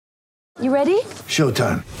You ready?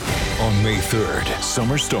 Showtime. On May 3rd,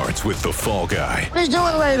 summer starts with The Fall Guy. Let's do it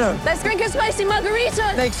later. Let's drink a spicy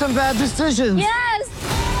margarita. Make some bad decisions. Yes!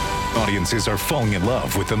 Audiences are falling in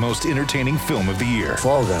love with the most entertaining film of the year.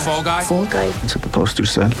 Fall Guy. Fall Guy? Fall Guy. That's what the poster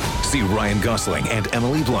said. See Ryan Gosling and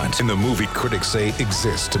Emily Blunt in the movie critics say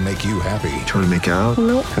exists to make you happy. Trying to make it out?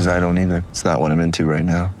 Nope. Because I don't either. It's not what I'm into right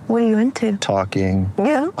now. What are you into? Talking.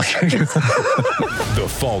 Yeah. The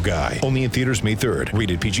Fall Guy. Only in theaters May 3rd.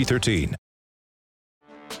 Rated PG-13.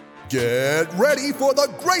 Get ready for the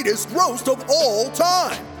greatest roast of all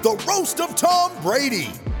time. The Roast of Tom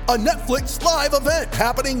Brady. A Netflix live event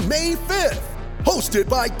happening May 5th. Hosted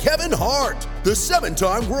by Kevin Hart. The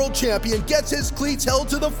 7-time world champion gets his cleats held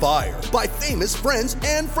to the fire by famous friends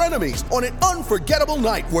and frenemies on an unforgettable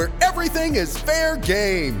night where everything is fair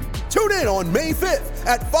game. Tune in on May 5th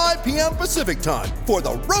at 5 p.m. Pacific time for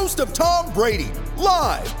the Roast of Tom Brady.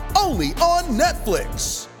 Live only on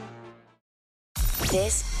Netflix.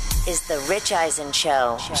 This is The Rich Eisen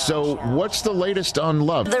Show. So what's the latest on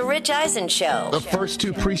Love? The Rich Eisen Show. The first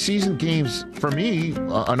 2 preseason games, for me,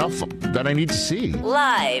 enough that I need to see.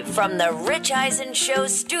 Live from The Rich Eisen Show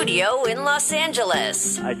studio in Los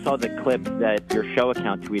Angeles. I saw the clip that your show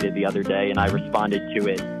account tweeted the other day, and I responded to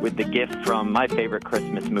it with the gift from my favorite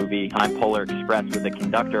Christmas movie, Time Polar Express, with the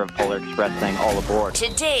conductor of Polar Express saying, "All aboard."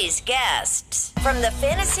 Today's guests, from the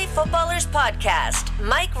Fantasy Footballers Podcast,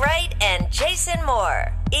 Mike Wright and Jason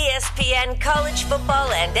Moore. ESPN college football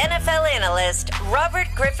and NFL analyst Robert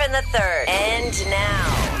Griffin III. And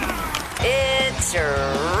now, it's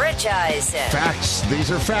Rich Eisen. Facts. These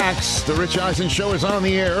are facts. The Rich Eisen Show is on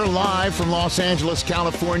the air live from Los Angeles,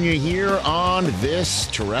 California, here on this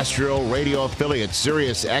terrestrial radio affiliate,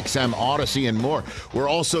 Sirius XM, Odyssey, and more. We're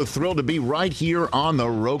also thrilled to be right here on the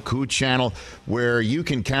Roku channel, where you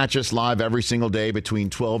can catch us live every single day between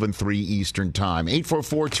 12 and 3 Eastern Time.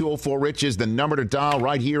 844-204-RICH is the number to dial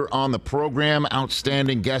right here on the program.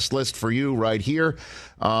 Outstanding guest list for you right here.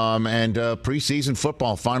 And preseason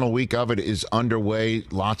football, final week of it is underway.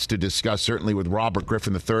 Lots to discuss, certainly with Robert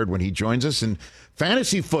Griffin III when he joins us. And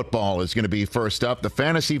fantasy football is going to be first up. The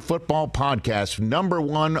Fantasy Football Podcast,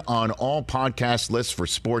 #1 on all podcast lists for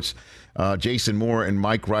sports. Jason Moore and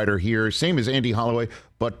Mike Wright are here, same as Andy Holloway,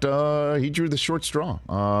 but he drew the short straw.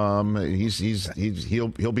 He's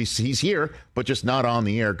here, but just not on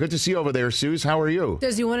the air. Good to see you over there, Suze. How are you?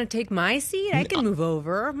 Does he want to take my seat? I can move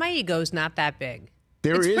over. My ego's not that big.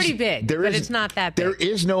 It's pretty big, but it's not that big. There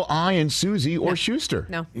is no I in Susie or Schuster.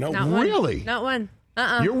 No, not really? One. Not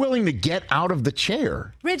one. You're willing to get out of the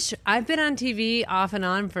chair. Rich, I've been on TV off and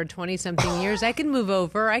on for 20-something years. I can move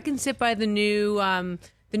over. I can sit by the new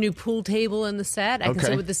pool table in the set. I can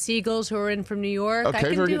sit with the Seagulls who are in from New York. Okay,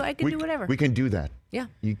 I can do whatever. We can do that. Yeah.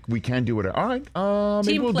 We can do whatever. All right.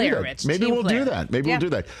 Maybe Team we'll player, do that. Rich. Maybe Team we'll player. do that. Maybe we'll do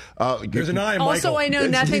that. There's an eye, Michael. Also, I know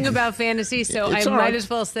nothing about fantasy, so I might as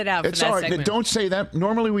well sit out for that all right. segment. Don't say that.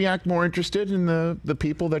 Normally, we act more interested in the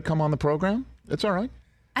people that come on the program. It's all right.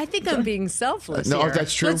 I think I'm being selfless No, here.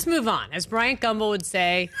 that's true. Let's move on. As Bryant Gumbel would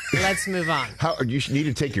say, let's move on. You need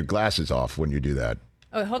to take your glasses off when you do that.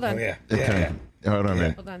 Oh, hold on. Oh, yeah. Okay. Hold on a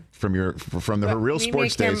minute. Hold on. From the real meet me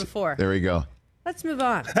sports at camera days. 4. There we go. Let's move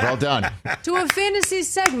on. Well done. To a fantasy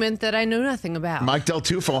segment that I know nothing about. Mike Del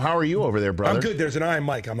Tufo, how are you over there, brother? I'm good. There's an eye,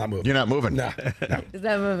 Mike. I'm not moving. You're not moving? No. Is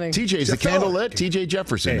that moving? TJ's the candle lit. TJ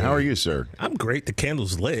Jefferson, how are you, sir? I'm great. The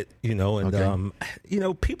candle's lit, and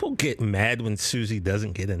Okay. People get mad when Susie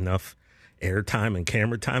doesn't get enough airtime and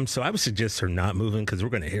camera time. So I would suggest her not moving because we're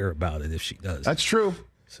going to hear about it if she does. That's true.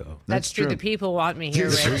 So That's true. The people want me here,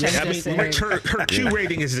 Rich. I mean, Rich, her Q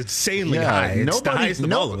rating is insanely high. It's the highest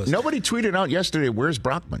of all of us. Nobody tweeted out yesterday, where's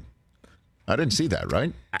Brockman? I didn't see that,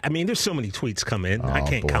 right? I mean, there's so many tweets come in. I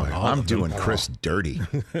can't count all I'm of them. doing Chris dirty.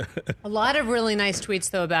 A lot of really nice tweets,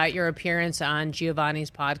 though, about your appearance on Giovanni's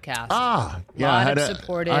podcast. Yeah, I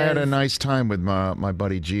had a nice time with my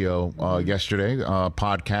buddy Gio yesterday.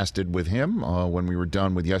 Podcasted with him when we were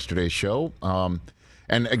done with yesterday's show.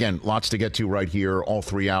 And again, lots to get to right here, all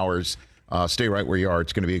 3 hours. Stay right where you are.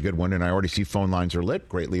 It's going to be a good one. And I already see phone lines are lit.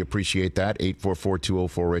 Greatly appreciate that.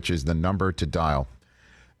 844-204-RICH is the number to dial.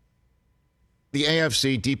 The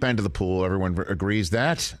AFC, deep end of the pool, everyone agrees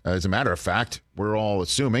that. As a matter of fact, we're all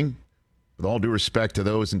assuming, with all due respect to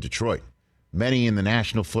those in Detroit, many in the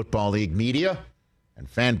National Football League media and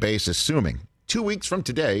fan base assuming 2 weeks from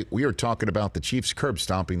today, we are talking about the Chiefs curb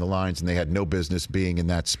stomping the Lions, and they had no business being in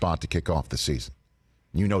that spot to kick off the season.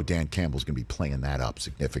 You know Dan Campbell's going to be playing that up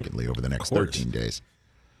significantly over the next 13 days.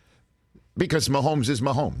 Because Mahomes is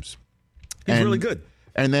Mahomes. He's really good.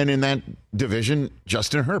 And then in that division,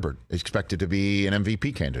 Justin Herbert is expected to be an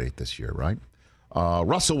MVP candidate this year, right?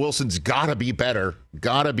 Russell Wilson's got to be better.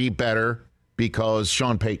 Got to be better because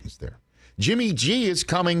Sean Payton's there. Jimmy G is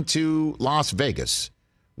coming to Las Vegas,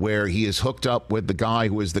 where he is hooked up with the guy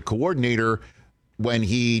who was the coordinator when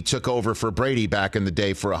he took over for Brady back in the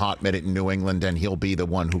day for a hot minute in New England, and he'll be the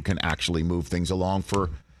one who can actually move things along for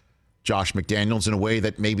Josh McDaniels in a way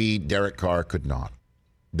that maybe Derek Carr could not.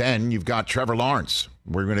 Then you've got Trevor Lawrence.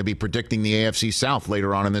 We're going to be predicting the AFC South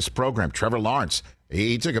later on in this program. Trevor Lawrence,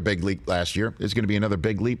 he took a big leap last year. There's going to be another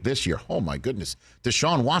big leap this year. Oh, my goodness.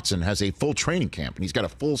 Deshaun Watson has a full training camp, and he's got a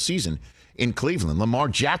full season in Cleveland. Lamar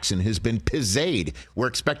Jackson has been pizzade. We're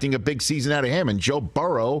expecting a big season out of him. And Joe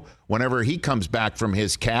Burrow, whenever he comes back from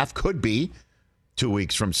his calf, could be 2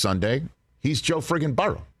 weeks from Sunday. He's Joe friggin'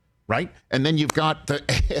 Burrow, right? And then you've got the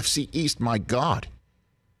AFC East, my God.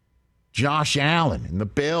 Josh Allen and the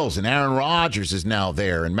Bills, and Aaron Rodgers is now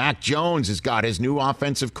there. And Mac Jones has got his new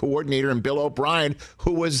offensive coordinator, and Bill O'Brien,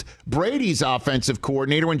 who was Brady's offensive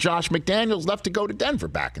coordinator when Josh McDaniels left to go to Denver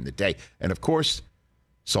back in the day. And, of course,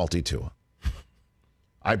 Salty Tua.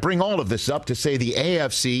 I bring all of this up to say the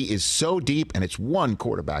AFC is so deep, and it's one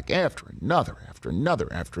quarterback after another, after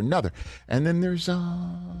another, after another. And then there's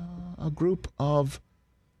a group of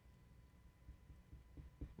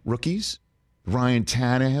rookies. Ryan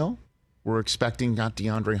Tannehill. We're expecting not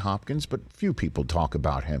DeAndre Hopkins, but few people talk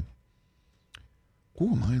about him.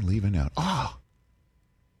 Who am I leaving out?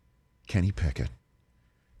 Kenny Pickett.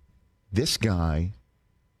 This guy,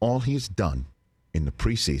 all he's done in the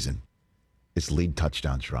preseason is lead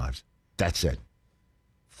touchdown drives. That's it.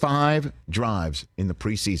 5 drives in the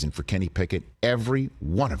preseason for Kenny Pickett, every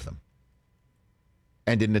one of them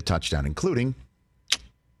ended in a touchdown, including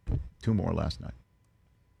 2 more last night.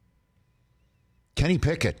 Kenny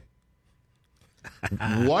Pickett.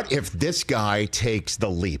 What if this guy takes the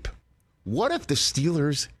leap? What if the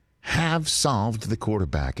Steelers have solved the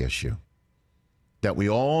quarterback issue that we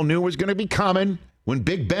all knew was going to be coming when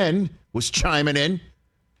Big Ben was chiming in,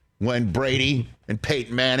 when Brady and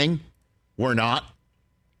Peyton Manning were not?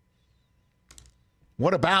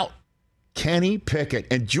 What about Kenny Pickett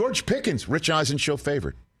and George Pickens, Rich Eisen show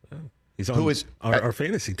favorite? He's on our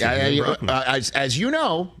fantasy team.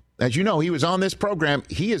 As you know, he was on this program.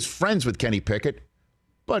 He is friends with Kenny Pickett,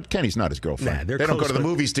 but Kenny's not his girlfriend. Nah, they don't go to the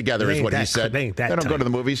movies together, is what he said. They don't go to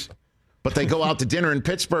the movies, but they go out to dinner in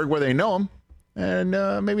Pittsburgh where they know him, and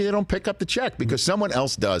maybe they don't pick up the check because someone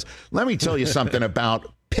else does. Let me tell you something about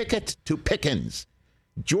Pickett to Pickens.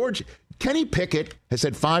 Kenny Pickett has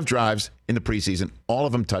had 5 drives in the preseason, all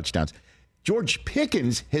of them touchdowns. George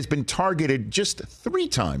Pickens has been targeted just 3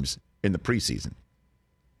 times in the preseason.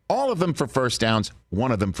 All of them for first downs,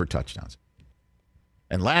 1 of them for touchdowns.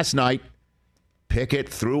 And last night, Pickett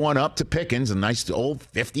threw one up to Pickens, a nice old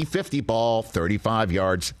 50-50 ball, 35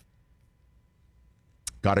 yards.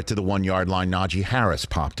 Got it to the 1-yard line. Najee Harris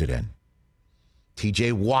popped it in.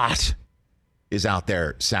 TJ Watt is out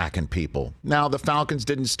there sacking people. Now, the Falcons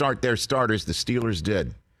didn't start their starters. The Steelers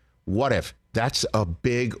did. What if? That's a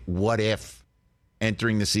big what if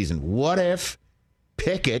entering the season. What if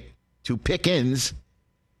Pickett to Pickens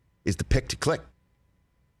is the pick to click?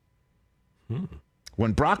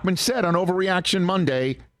 When Brockman said on Overreaction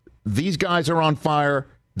Monday, these guys are on fire,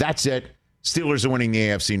 that's it. Steelers are winning the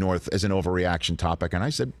AFC North as an overreaction topic. And I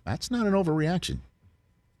said, that's not an overreaction.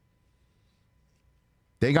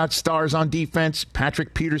 They got stars on defense.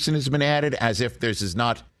 Patrick Peterson has been added, as if this is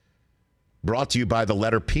not brought to you by the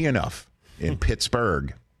letter P enough in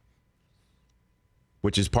Pittsburgh,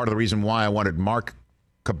 which is part of the reason why I wanted Mark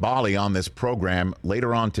Kabali on this program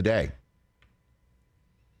later on today.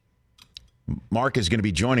 Mark is going to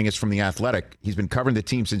be joining us from The Athletic. He's been covering the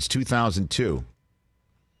team since 2002.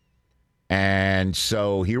 And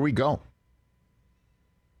so here we go.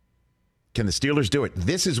 Can the Steelers do it?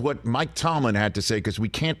 This is what Mike Tomlin had to say, because we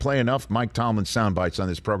can't play enough Mike Tomlin sound bites on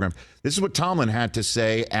this program. This is what Tomlin had to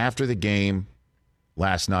say after the game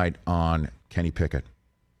last night on Kenny Pickett.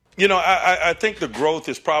 You know, I think the growth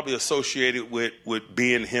is probably associated with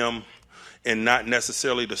being him and not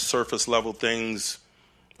necessarily the surface level things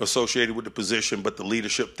associated with the position, but the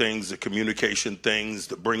leadership things, the communication things,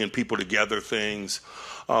 the bringing people together things.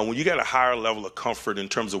 When you got a higher level of comfort in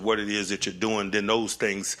terms of what it is that you're doing, then those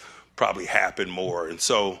things probably happen more. And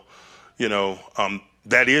so, you know,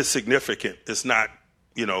 that is significant. It's not,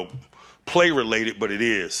 you know, play related, but it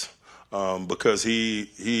is. Because he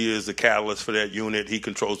is the catalyst for that unit. He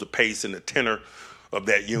controls the pace and the tenor of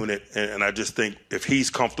that unit. And I just think if he's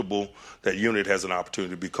comfortable, that unit has an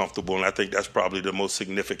opportunity to be comfortable. And I think that's probably the most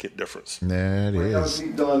significant difference. That is. How's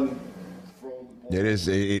he done? It is.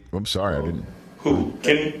 I'm sorry, I didn't. Who?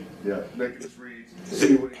 Kenny? Yeah, make his reads.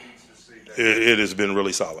 See what he needs to see. It has been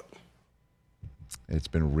really solid. It's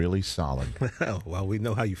been really solid. Well, we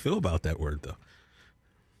know how you feel about that word, though.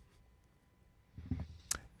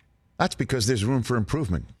 That's because there's room for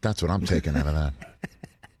improvement. That's what I'm taking out of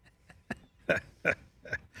that.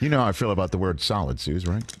 You know how I feel about the word solid, Suze,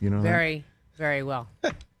 right? You know very, very well.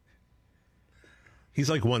 He's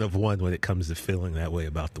like one of one when it comes to feeling that way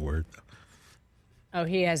about the word. Oh,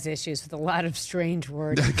 he has issues with a lot of strange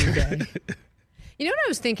words today. You know what I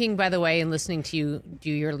was thinking, by the way, in listening to you do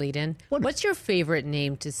your lead-in? What's your favorite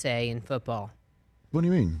name to say in football? What do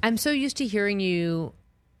you mean? I'm so used to hearing you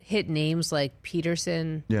hit names like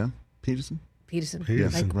Peterson. Yeah, Peterson. Peterson,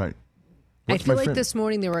 like, right. I feel like this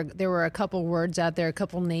morning there were a couple words out there, a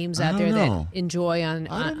couple names out there that enjoy on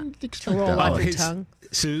to roll off your tongue.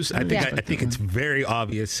 Suze, I think it's very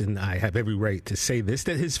obvious, and I have every right to say this,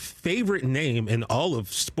 that his favorite name in all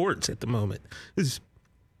of sports at the moment is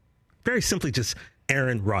very simply just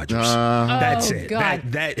Aaron Rodgers. That's it. God.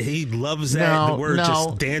 That he loves that. The word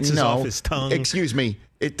just dances off his tongue. Excuse me.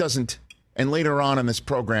 It doesn't. And later on in this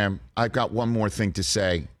program, I've got one more thing to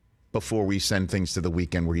say before we send things to the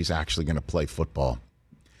weekend where he's actually going to play football.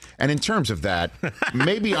 And in terms of that,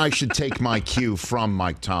 maybe I should take my cue from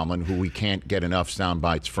Mike Tomlin, who we can't get enough sound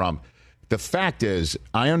bites from. The fact is,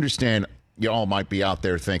 I understand y'all might be out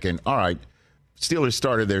there thinking, all right, Steelers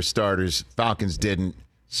started their starters, Falcons didn't,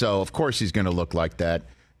 so of course he's going to look like that.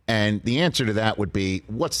 And the answer to that would be,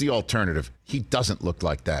 what's the alternative? He doesn't look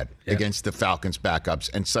like that against the Falcons backups,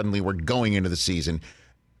 and suddenly we're going into the season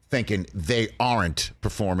thinking they aren't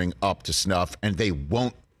performing up to snuff and they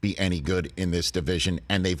won't be any good in this division,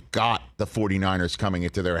 and they've got the 49ers coming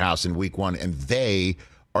into their house in week 1, and they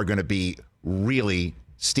are going to be really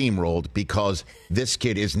steamrolled because this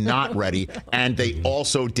kid is not ready, and they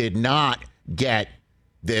also did not get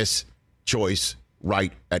this choice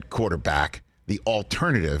right at quarterback. The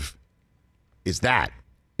alternative is that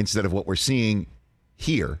instead of what we're seeing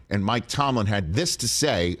here. And Mike Tomlin had this to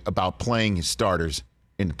say about playing his starters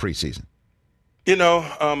in the preseason. You know,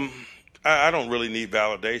 I don't really need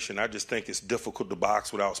validation. I just think it's difficult to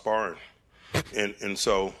box without sparring. And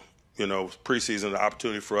so, you know, preseason is an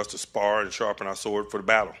opportunity for us to spar and sharpen our sword for the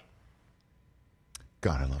battle.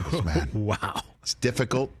 God, I love this man. Wow. It's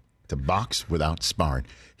difficult to box without sparring.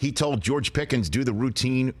 He told George Pickens, do the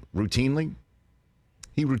routine routinely.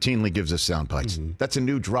 He routinely gives us sound bites. That's a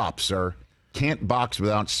new drop, sir. Can't box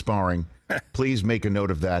without sparring. Please make a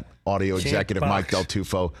note of that, audio executive Mike Del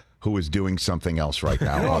Tufo, who is doing something else right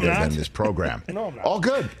now other than this program. No, I'm not. All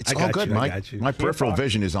good. It's all good, Mike. My peripheral box.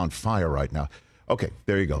 vision is on fire right now. Okay,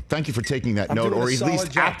 there you go. Thank you for taking that note, or at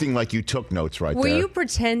least acting like you took notes right there. Were you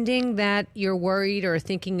pretending that you're worried or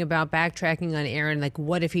thinking about backtracking on Aaron? Like,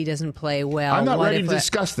 what if he doesn't play well? I'm not ready to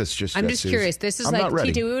discuss this just yet. I'm just curious. This is I'm like, not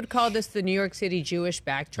ready. TJ, we would call this the New York City Jewish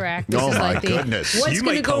backtrack. This Oh, is my like goodness. What's You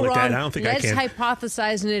going to might go call it wrong? that. I don't think I Let's can.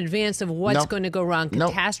 hypothesize in advance of what's going to go wrong.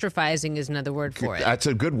 Nope. Catastrophizing is another word for it. That's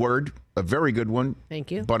a good word, a very good one.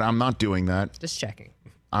 Thank you. But I'm not doing that. Just checking.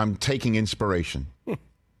 I'm taking inspiration.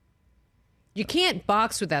 You can't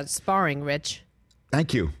box without sparring, Rich.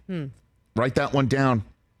 Thank you. Write that one down.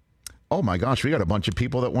 Oh, my gosh. We got a bunch of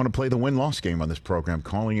people that want to play the win-loss game on this program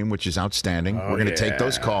calling in, which is outstanding. We're going to take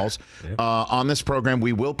those calls. On this program,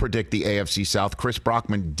 we will predict the AFC South. Chris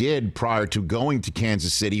Brockman did prior to going to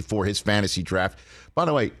Kansas City for his fantasy draft. By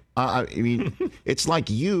the way, I mean, it's like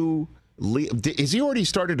you... Is he already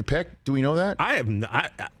started to pick? Do we know that? I have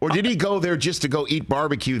not. Or did he go there just to go eat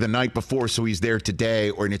barbecue the night before so he's there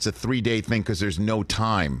today, or it's a 3-day thing because there's no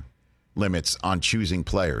time limits on choosing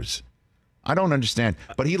players? I don't understand.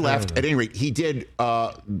 But he left. At any rate, he did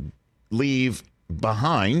leave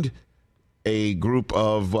behind a group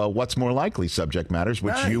of what's more likely subject matters,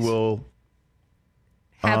 which you will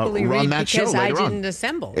Happily run read that show because later I on. didn't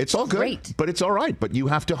assemble. It's all good, Great. but it's all right. But you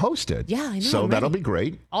have to host it. Yeah, I know. So I'm that'll ready. be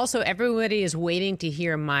great. Also, everybody is waiting to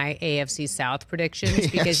hear my AFC South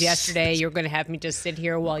predictions because yesterday you're going to have me just sit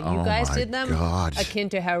here while you guys my did them, God. akin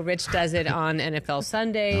to how Rich does it on NFL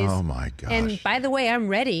Sundays. Oh, my gosh. And by the way, I'm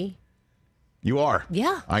ready. You are.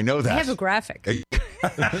 Yeah. I know that. I have a graphic. You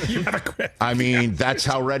have a graphic. I mean, that's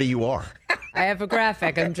how ready you are. I have a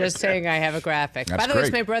graphic. I'm just saying I have a graphic. That's By the way, it's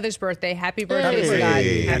great. my brother's birthday. Happy birthday,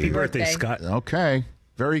 Hey. Scott. Happy birthday, Scott. Okay.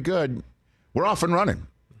 Very good. We're off and running.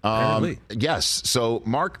 Apparently. Yes. So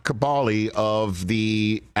Mark Cabali of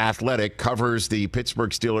The Athletic covers the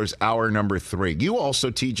Pittsburgh Steelers hour number 3. You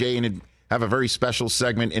also, TJ, have a very special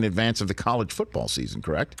segment in advance of the college football season,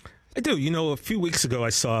 correct? I do. You know, a few weeks ago, I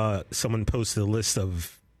saw someone posted a list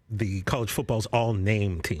of the college football's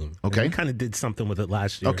all-name team. Okay. And we kind of did something with it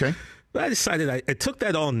last year. Okay. But I decided I took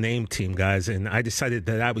that all-name team, guys, and I decided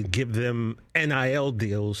that I would give them NIL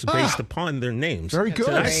deals based upon their names. Very good.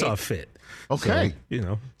 That I saw fit. Okay.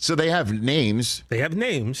 So, So they have names. They have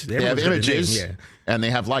names. They have images. Yeah. And they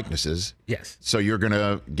have likenesses. Yes. So you're going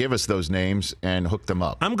to give us those names and hook them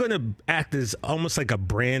up. I'm going to act as almost like a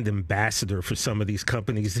brand ambassador for some of these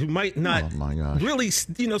companies who might not really,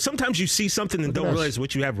 sometimes you see something and don't realize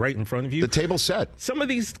what you have right in front of you. The table's set. Some of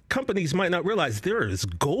these companies might not realize there is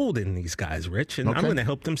gold in these guys, Rich, and I'm going to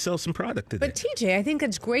help them sell some product today. But TJ, I think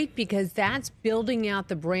it's great because that's building out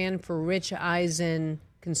the brand for Rich Eisen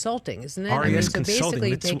Consulting, isn't it? So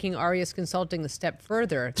basically taking Arias Consulting a step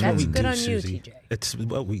further. That's good on you, TJ. It's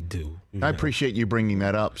what we do. I appreciate you bringing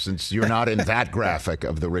that up since you're not in that graphic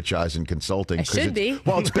of the Rich Eisen Consulting. I should be.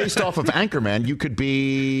 Well, it's based off of Anchorman. You could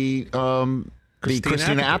be the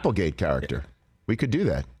Christina Applegate character. We could do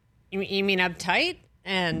that. You mean uptight?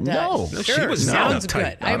 And no, sure, she was sounds not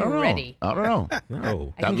good. I'm ready. I don't know.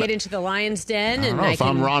 No. I can get into the Lion's Den. I don't know if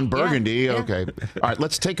I'm Ron Burgundy. Yeah. Okay. All right,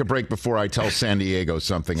 let's take a break before I tell San Diego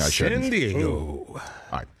something I shouldn't. San Diego.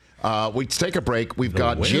 All right. We take a break. We've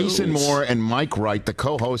got Jason Moore and Mike Wright, the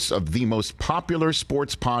co-hosts of the most popular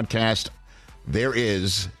sports podcast there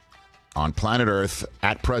is on planet Earth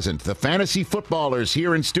at present. The Fantasy Footballers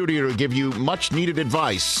here in studio to give you much-needed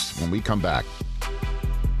advice when we come back.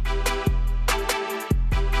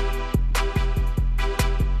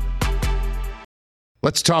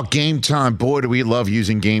 Let's talk Game Time. Boy, do we love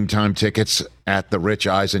using Game Time tickets at the Rich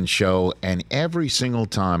Eisen Show. And every single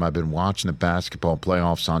time I've been watching the basketball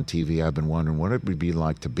playoffs on TV, I've been wondering what it would be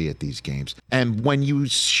like to be at these games. And when you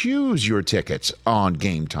choose your tickets on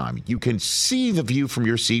Game Time, you can see the view from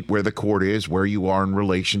your seat where the court is, where you are in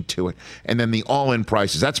relation to it. And then the all-in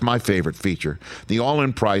prices. That's my favorite feature. The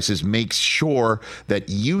all-in prices makes sure that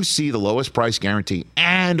you see the lowest price guarantee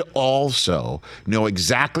and also know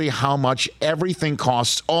exactly how much everything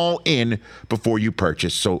costs all in before you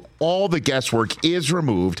purchase. So all the guesswork is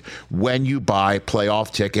removed when you buy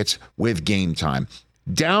playoff tickets with Game Time.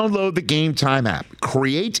 Download the Game Time app,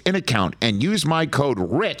 create an account, and use my code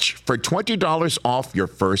RICH for $20 off your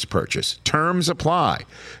first purchase. Terms apply.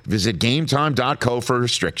 Visit GameTime.co for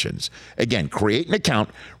restrictions. Again, create an account,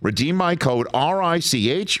 redeem my code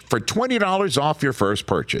RICH for $20 off your first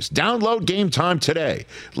purchase. Download Game Time today.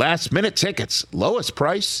 Last minute tickets, lowest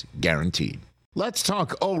price guaranteed. Let's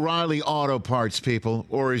talk O'Reilly Auto Parts, people,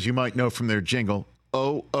 or as you might know from their jingle,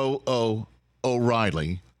 O'Reilly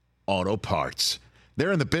Auto Parts.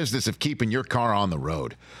 They're in the business of keeping your car on the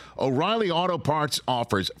road. O'Reilly Auto Parts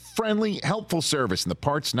offers friendly, helpful service and the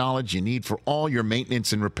parts knowledge you need for all your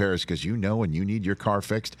maintenance and repairs, because you know when you need your car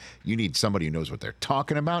fixed, you need somebody who knows what they're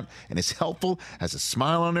talking about and is helpful, has a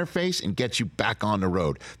smile on their face, and gets you back on the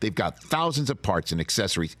road. They've got thousands of parts and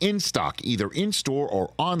accessories in stock, either in-store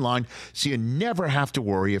or online, so you never have to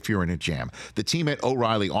worry if you're in a jam. The team at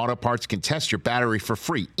O'Reilly Auto Parts can test your battery for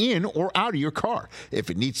free in or out of your car.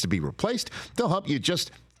 If it needs to be replaced, they'll help you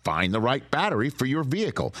just find the right battery for your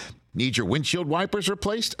vehicle. Need your windshield wipers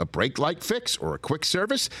replaced, a brake light fix, or a quick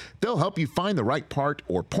service? They'll help you find the right part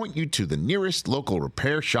or point you to the nearest local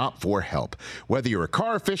repair shop for help. Whether you're a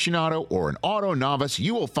car aficionado or an auto novice,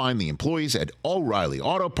 you will find the employees at O'Reilly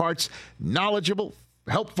Auto Parts knowledgeable,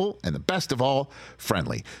 helpful, and the best of all,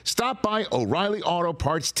 friendly. Stop by O'Reilly Auto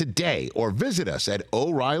Parts today or visit us at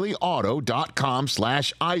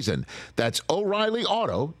O'ReillyAuto.com/Eisen. That's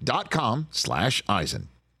O'ReillyAuto.com/Eisen.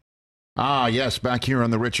 Ah, yes, back here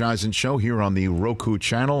on the Rich Eisen Show, here on the Roku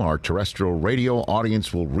channel. Our terrestrial radio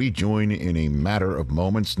audience will rejoin in a matter of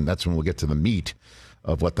moments, and that's when we'll get to the meat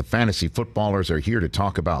of what the fantasy footballers are here to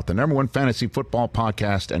talk about. The number one fantasy football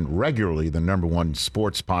podcast and regularly the number one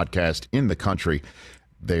sports podcast in the country.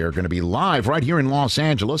 They are going to be live right here in Los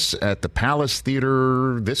Angeles at the Palace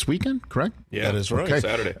Theater this weekend, correct? Yeah, that is right. Okay.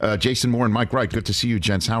 Saturday. Jason Moore and Mike Wright, good to see you,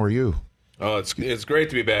 gents. How are you? Oh, it's great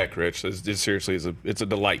to be back, Rich. Seriously, it's a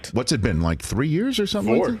delight. What's it been, like 3 years or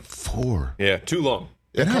something? 4. Like that? 4. Yeah, too long.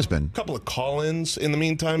 It has been. A couple of call-ins in the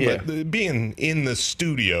meantime, Yeah. but being in the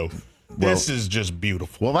studio, this is just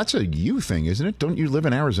beautiful. Well, that's a you thing, isn't it? Don't you live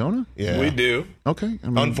in Arizona? Yeah. We do. Okay. I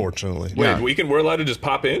mean, Unfortunately. Wait, we're allowed to just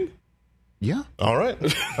pop in? yeah. All right.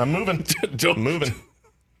 I'm moving. Don't moving.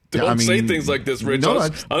 Don't say things like this, Rich. No,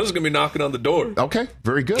 I'm just going to be knocking on the door. Okay,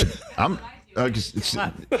 very good. Mike,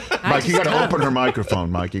 you got to open her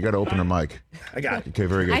microphone, Mike. You got to open her mic. I got it. Okay,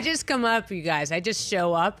 very good. I just come up, you guys. I just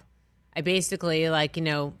show up. I basically,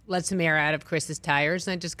 let some air out of Chris's tires,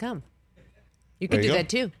 and I just come. You can do that,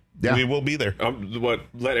 too. Yeah. We will be there.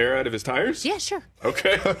 Let air out of his tires? Yeah, sure.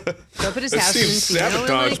 Okay. Go put his It house seems in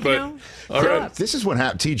sabotage, but all right. This is what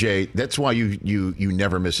happened, TJ. That's why you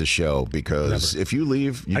never miss a show, because if you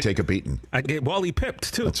leave, you take a beating. I get Wally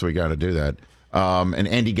pipped too. That's why we got to do that. And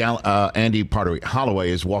Andy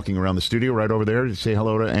Holloway is walking around the studio right over there. Say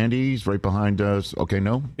hello to Andy. He's right behind us. Okay,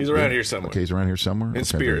 no, He's around here somewhere. Okay, he's around here somewhere. In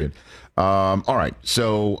spirit. All right,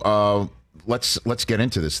 so let's get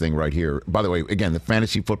into this thing right here. By the way, again, the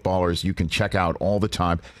fantasy footballers you can check out all the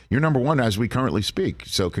time. You're number one as we currently speak.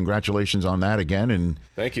 So congratulations on that again. And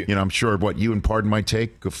thank you. You know, I'm sure what you and Pardon might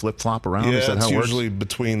take a flip flop around. Yeah, Is that it's how it usually works?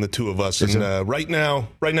 between the two of us. And right now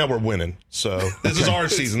we're winning. So this is our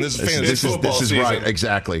season. This is fantasy football This is season. right.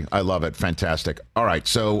 Exactly. I love it. Fantastic. All right.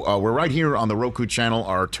 So we're right here on the Roku channel.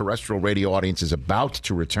 Our terrestrial radio audience is about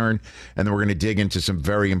to return, and then we're going to dig into some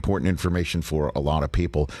very important information for a lot of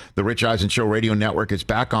people. The Rich Eisen Show Radio Network is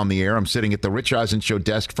back on the air. I'm sitting at the Rich Eisen Show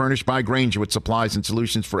desk, furnished by Grainger with supplies and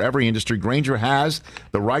solutions for every industry. Grainger has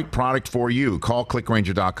the right product for you. Call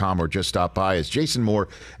clickgrainger.com or just stop by, as Jason Moore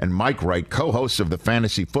and Mike Wright, co-hosts of the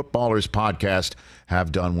Fantasy Footballers podcast,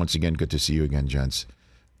 have done. Once again, good to see you again, gents.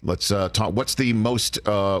 Let's talk. What's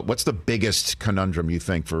the biggest conundrum you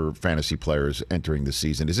think for fantasy players entering the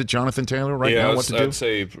season? Is it Jonathan Taylor now? What to do? I'd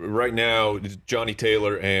say right now, Johnny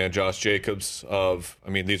Taylor and Josh Jacobs.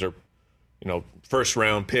 These are, first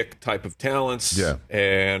round pick type of talents. Yeah.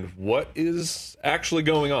 And what is actually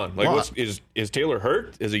going on? Is Taylor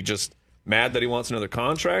hurt? Is he just mad that he wants another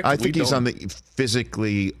contract? I think he's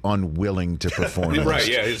physically unwilling to perform. Right,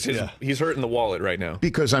 yeah. He's hurting the wallet right now.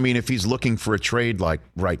 Because, if he's looking for a trade like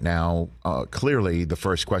right now, clearly the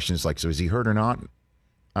first question is so is he hurt or not?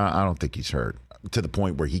 I don't think he's hurt to the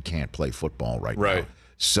point where he can't play football right now.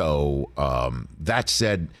 So that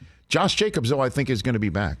said, Josh Jacobs, though, I think is going to be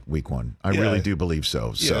back week one. I really do believe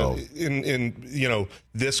so. So in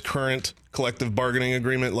this current collective bargaining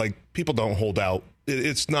agreement, people don't hold out.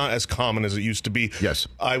 It's not as common as it used to be. Yes.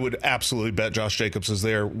 I would absolutely bet Josh Jacobs is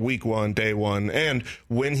there week one, day one. And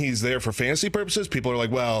when he's there for fantasy purposes, people are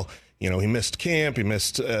like, well, he missed camp, he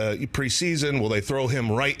missed preseason. Will they throw him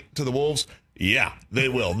right to the Wolves? Yeah, they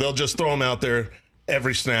will. They'll just throw him out there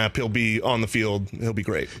every snap. He'll be on the field. He'll be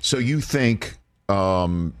great. So you think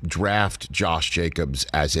draft Josh Jacobs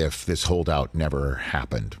as if this holdout never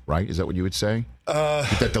happened, right? Is that what you would say?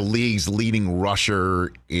 That the league's leading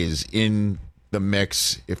rusher is in the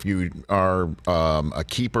mix. If you are a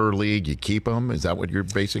keeper league, you keep him. Is that what you're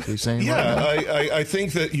basically saying? Yeah, I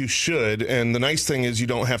think that you should. And the nice thing is you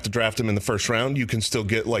don't have to draft him in the first round. You can still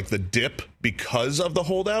get the dip because of the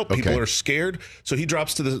holdout. People are scared. So he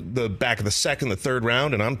drops to the back of the second, the third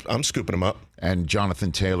round, and I'm scooping him up. And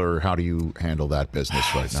Jonathan Taylor, how do you handle that business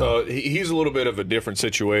right now? So he's a little bit of a different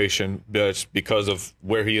situation because of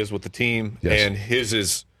where he is with the team. Yes. And his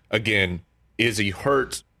is, again, is he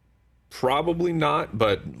hurt? Probably not,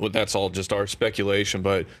 but that's all just our speculation.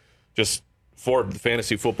 But just for the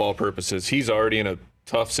fantasy football purposes, he's already in a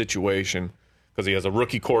tough situation because he has a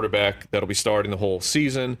rookie quarterback that'll be starting the whole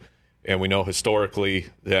season. And we know historically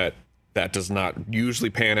that does not usually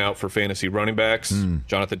pan out for fantasy running backs.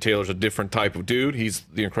 Jonathan Taylor's a different type of dude. He's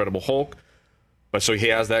the Incredible Hulk. But so he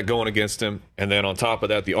has that going against him. And then on top of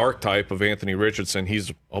that, the archetype of Anthony Richardson.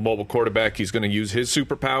 He's a mobile quarterback. He's going to use his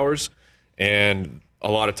superpowers. And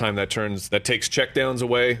a lot of time that takes checkdowns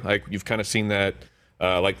away. Like you've kind of seen that,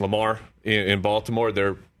 like Lamar in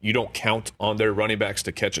Baltimore. You don't count on their running backs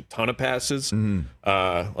to catch a ton of passes.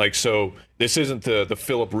 So this isn't the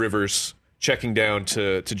Phillip Rivers checking down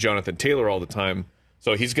to Jonathan Taylor all the time.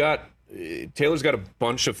 So Taylor's got a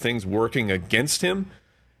bunch of things working against him.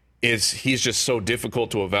 He's just so difficult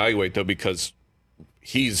to evaluate though because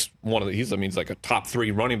he's like a top 3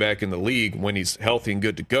 running back in the league when he's healthy and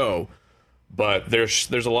good to go. But there's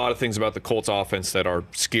a lot of things about the Colts offense that are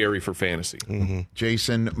scary for fantasy. Mm-hmm.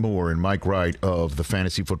 Jason Moore and Mike Wright of the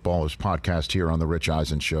Fantasy Footballers podcast here on the Rich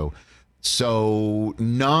Eisen Show. So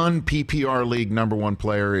non-PPR league number one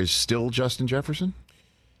player is still Justin Jefferson?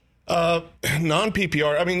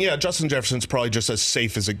 Non-PPR, Justin Jefferson's probably just as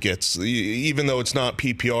safe as it gets. Even though it's not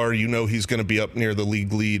PPR, he's going to be up near the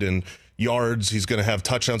league lead and yards. He's going to have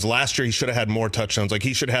touchdowns. Last year, he should have had more touchdowns.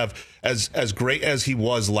 He should have, as great as he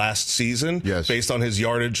was last season, based on his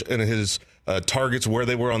yardage and his targets, where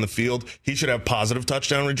they were on the field, he should have positive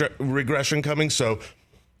touchdown regression coming. So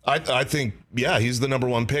I think, he's the number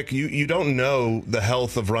one pick. You don't know the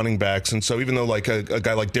health of running backs. And so even though a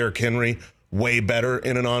guy like Derrick Henry, way better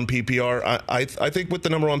in a non-PPR, I think with the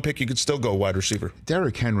number one pick, you could still go wide receiver.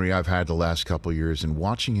 Derrick Henry, I've had the last couple of years, and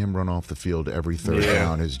watching him run off the field every third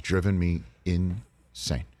down has driven me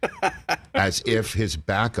insane. As if his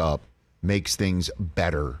backup makes things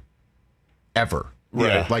better ever.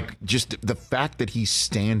 Right. Like, just the fact that he's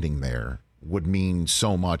standing there would mean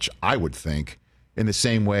so much, I would think, in the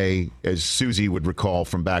same way as Susie would recall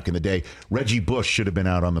from back in the day. Reggie Bush should have been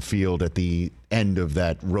out on the field at the end of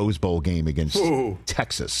that Rose Bowl game against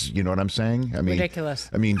Texas. You know what I'm saying? I mean, ridiculous.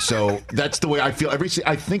 I mean, so that's the way I feel.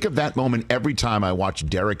 I think of that moment every time I watch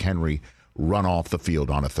Derrick Henry run off the field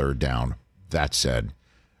on a third down. That said,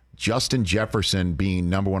 Justin Jefferson being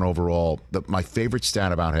number 1 overall, my favorite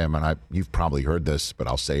stat about him, and you've probably heard this, but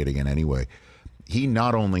I'll say it again anyway. He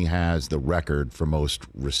not only has the record for most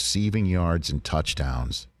receiving yards and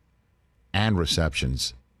touchdowns and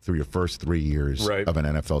receptions through your first 3 years of an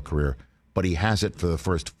NFL career, but he has it for the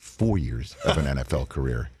first 4 years of an NFL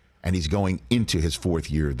career. And he's going into his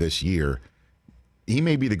 4th year this year. He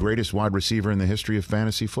may be the greatest wide receiver in the history of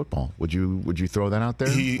fantasy football. Would you throw that out there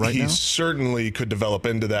right now? He certainly could develop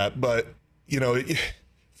into that, but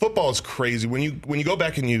football is crazy. When you go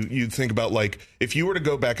back and you think about, like, if you were to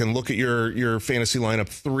go back and look at your fantasy lineup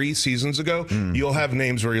 3 seasons ago, you'll have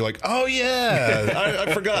names where you're like, oh yeah,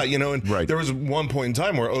 I forgot, and there was one point in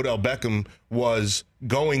time where Odell Beckham was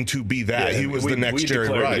going to be that. He was the next Jerry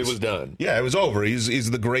Rice. It was done. Yeah, it was over. He's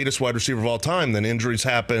the greatest wide receiver of all time. Then injuries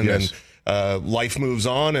happen and life moves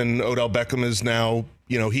on, and Odell Beckham is now,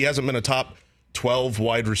 he hasn't been a top 12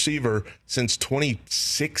 wide receiver since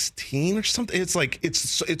 2016 or something. It's like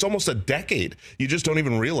it's almost a decade. You just don't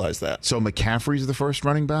even realize that. So McCaffrey's the first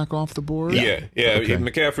running back off the board? Yeah. Okay.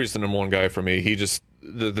 McCaffrey's the number 1 guy for me. He just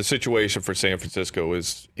the situation for San Francisco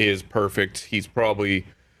is perfect. He's probably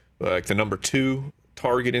like the number 2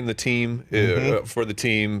 target in the team for the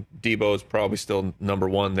team. Debo is probably still number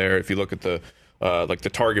 1 there. If you look at the the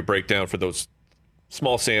target breakdown for those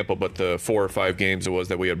small sample, but the 4 or 5 games it was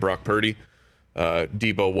that we had Brock Purdy.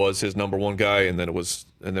 Debo was his number 1 guy, and then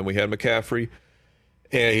we had McCaffrey.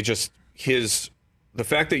 And the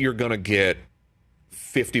fact that you're going to get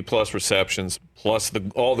 50 plus receptions plus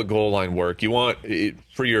all the goal line work, you want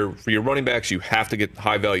for your running backs, you have to get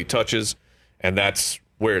high value touches, and that's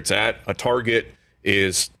where it's at. A target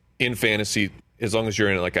is in fantasy, as long as you're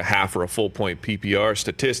in like a half or a full point PPR,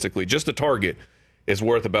 statistically, just a target is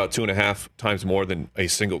worth about 2.5 times more than a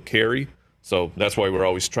single carry. So that's why we're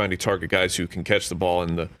always trying to target guys who can catch the ball.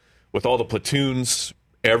 And with all the platoons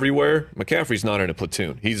everywhere, McCaffrey's not in a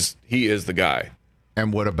platoon. He is the guy.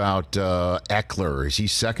 And what about Eckler? Is he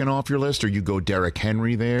second off your list, or you go Derrick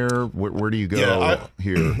Henry there? Where do you go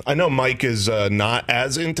here? I know Mike is not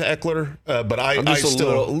as into Eckler, but I'm just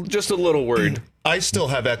a little worried. I still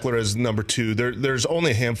have Eckler as number 2. There's only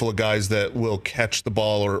a handful of guys that will catch the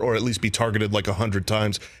ball or at least be targeted like 100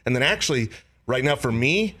 times. And then actually, right now for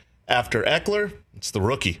me, after Eckler, it's the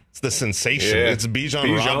rookie. It's the sensation. Yeah. It's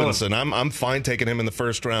Bijan Robinson. I'm fine taking him in the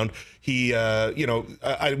first round. He, we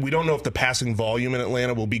don't know if the passing volume in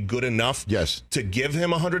Atlanta will be good enough to give him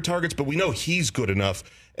 100 targets, but we know he's good enough.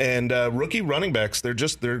 And rookie running backs, they're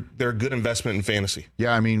a good investment in fantasy.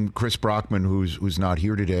 Yeah, I mean, Chris Brockman, who's not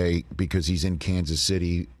here today because he's in Kansas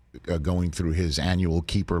City going through his annual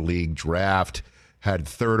Keeper League draft, had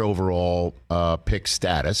 3rd overall pick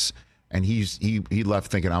status. And he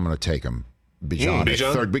left thinking, I'm going to take him, Bijan at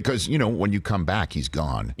 3rd, because, when you come back, he's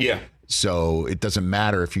gone. Yeah. So it doesn't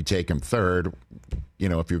matter if you take him 3rd.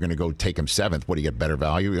 If you're going to go take him 7th, what do you get, better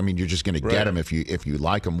value? I mean, you're just going to get him if you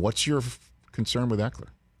like him. What's your concern with Eckler?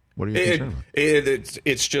 What are you concerned with?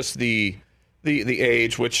 It's just the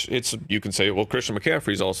age, which you can say, well, Christian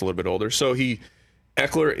McCaffrey's also a little bit older, so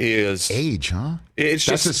Eckler is age, huh? That's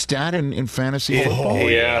a stat in fantasy football.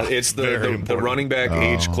 Yeah, it's the running back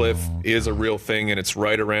age cliff is a real thing, and it's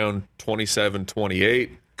right around 27,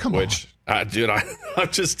 28. Come on, I'm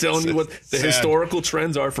just telling you what the historical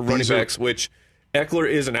trends are for running backs. Which Eckler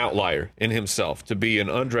is an outlier in himself to be an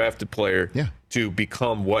undrafted player to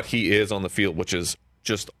become what he is on the field, which is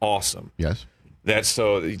just awesome. Yes, that's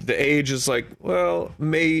so the age is like, well,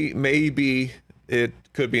 maybe it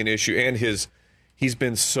could be an issue, and he's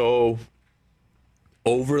been so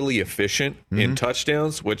overly efficient in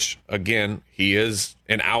touchdowns, which, again, he is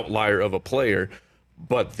an outlier of a player,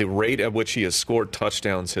 but the rate at which he has scored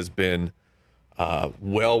touchdowns has been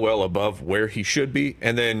well above where he should be.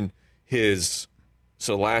 And then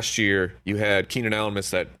so last year you had Keenan Allen miss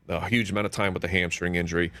that a huge amount of time with the hamstring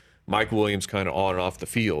injury. Mike Williams kind of on and off the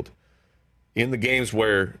field. In the games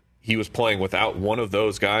where he was playing without one of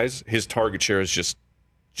those guys, his target share is just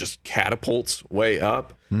catapults way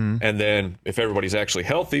up. And then if everybody's actually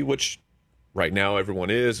healthy, which right now everyone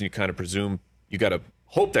is, and you kind of presume you got to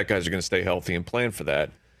hope that guys are going to stay healthy and plan for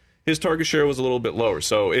that, his target share was a little bit lower.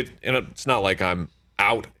 So it's not like I'm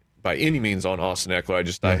out by any means on Austin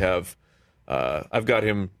Eckler. I've got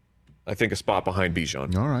him I think, a spot behind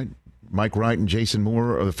Bijan. All right. Mike Wright and Jason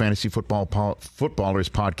Moore of the Fantasy Footballers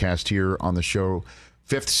podcast here on the show.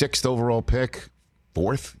 5th, 6th overall pick.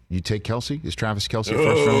 4th, you take Kelsey? Is Travis Kelsey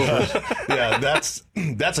first round choice? Yeah,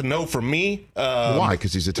 that's a no for me. Why?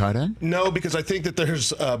 Because he's a tight end? No, because I think that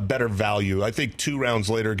there's better value. I think 2 rounds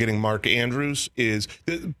later, getting Mark Andrews is,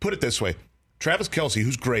 put it this way, Travis Kelsey,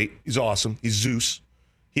 who's great, he's awesome, he's Zeus.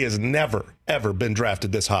 He has never, ever been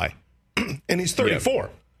drafted this high. And he's 34. Yeah.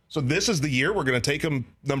 So this is the year we're going to take him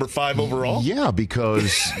number 5 overall? Yeah,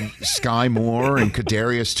 because Sky Moore and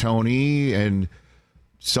Kadarius Toney and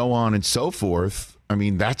so on and so forth, I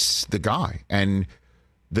mean, that's the guy. And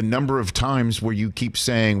the number of times where you keep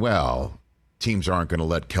saying, well, teams aren't going to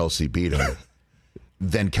let Kelsey beat him,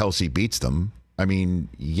 then Kelsey beats them. I mean,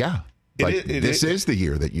 yeah. Like, this is the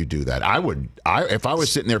year that you do that. If I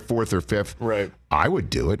was sitting there 4th or 5th, right, I would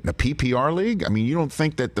do it. In a PPR league, I mean, you don't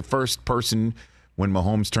think that the first person when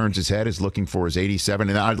Mahomes turns his head is looking for his 87?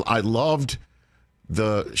 And I loved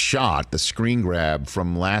the screen grab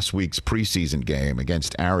from last week's preseason game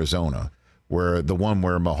against Arizona, where the one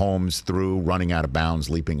where Mahomes threw running out of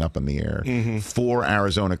bounds, leaping up in the air. 4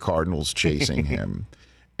 Arizona Cardinals chasing him.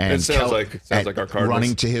 And it sounds like our Cardinals.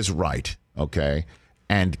 Running to his right, okay?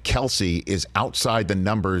 And Kelsey is outside the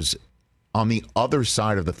numbers on the other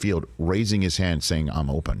side of the field, raising his hand saying, I'm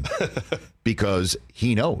open. Because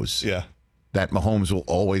he knows that Mahomes will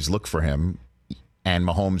always look for him, and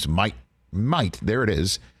Mahomes might, there it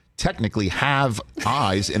is, technically have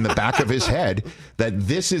eyes in the back of his head that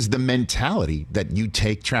this is the mentality that you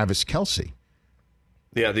take Travis Kelsey.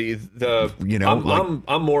 Yeah,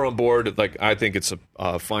 I'm more on board. Like, I think it's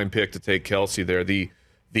a fine pick to take Kelsey there.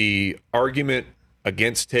 The argument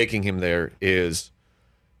against taking him there is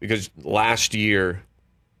because last year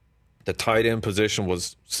the tight end position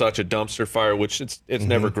was such a dumpster fire, which it's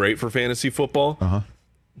never great for fantasy football.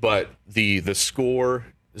 But the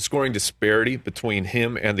scoring disparity between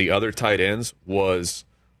him and the other tight ends was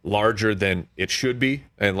larger than it should be,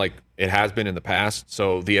 and like it has been in the past.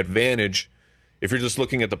 So the advantage, if you're just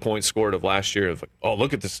looking at the points scored of last year, of like, oh,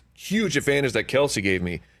 look at this huge advantage that Kelsey gave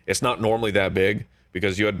me, it's not normally that big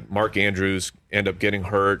because you had Mark Andrews end up getting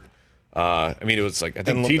hurt. I mean, it was like, I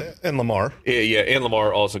think and Lamar. Yeah, and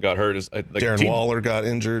Lamar also got hurt. Darren Waller got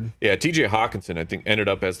injured. Yeah, TJ Hawkinson, I think, ended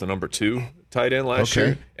up as the number 2 tight end last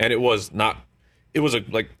year. And it was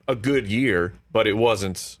a good year, but it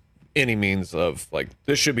wasn't any means of like,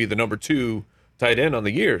 this should be the number 2 tight end on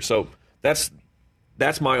the year. So that's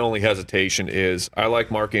my only hesitation is I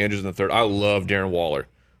like Mark Andrews in the 3rd. I love Darren Waller.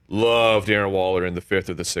 Love Darren Waller in the 5th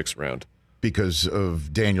or the 6th round. Because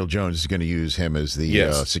of Daniel Jones is going to use him as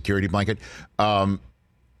the security blanket.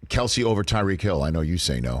 Kelsey over Tyreek Hill. I know you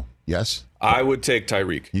say no. Yes? I would take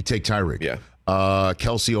Tyreek. You take Tyreek. Yeah.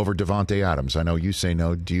 Kelsey over Devontae Adams. I know you say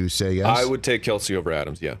no. Do you say yes? I would take Kelsey over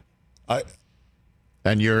Adams, yeah.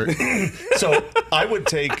 And you're... So I would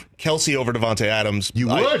take Kelsey over Devontae Adams. You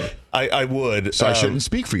would? I would. So I shouldn't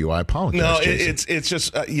speak for you. I apologize. No, Jason. it's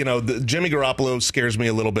just, Jimmy Garoppolo scares me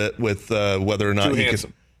a little bit with whether or not Too he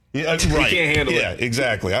handsome. Yeah, right. He can't handle it. Yeah,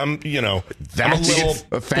 exactly. That's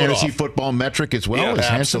a fantasy football metric as well. Yeah,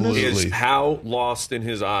 absolutely. Is how lost in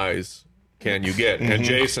his eyes can you get? And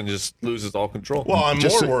Jason just loses all control. Well, I'm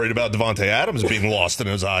more worried about Devontae Adams being lost in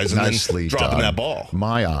his eyes and then dropping that ball.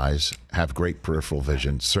 My eyes have great peripheral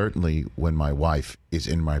vision. Certainly when my wife is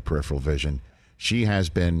in my peripheral vision, she has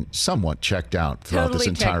been somewhat checked out throughout this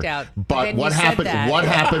entire... out. But what happened? What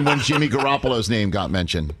happened when Jimmy Garoppolo's name got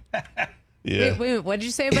mentioned? Yeah. Wait, what did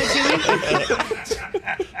you say about Jimmy?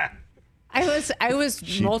 I was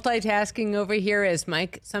multitasking over here as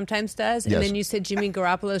Mike sometimes does, and then you said Jimmy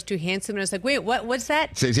Garoppolo's too handsome, and I was like, wait, what's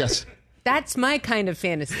that? Says yes. That's my kind of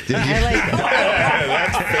fantasy. I like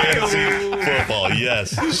That's fantasy football, yes.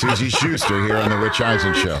 Susie Schuster here on the Rich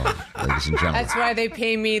Eisen Show, ladies and gentlemen. That's why they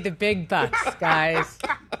pay me the big bucks, guys.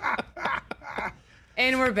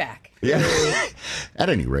 And we're back. Yeah. At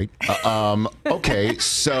any rate. Okay,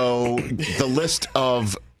 so the list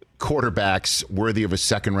of quarterbacks worthy of a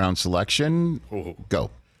second-round selection, go.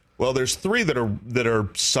 Well, there's 3 that are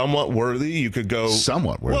somewhat worthy. You could go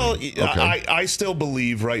somewhat worthy. Well, okay. I still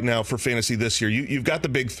believe right now for fantasy this year, you've got the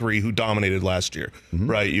big 3 who dominated last year,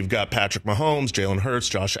 right? You've got Patrick Mahomes, Jalen Hurts,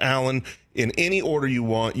 Josh Allen. In any order you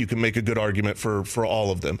want, you can make a good argument for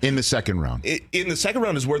all of them. In the second round. In the second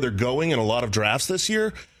round is where they're going in a lot of drafts this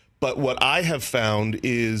year. But what I have found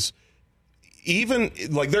is even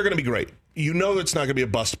like they're going to be great. You know it's not going to be a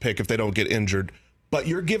bust pick if they don't get injured. But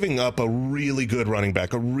you're giving up a really good running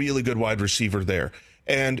back, a really good wide receiver there.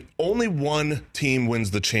 And only one team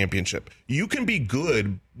wins the championship. You can be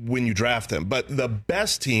good when you draft them, but the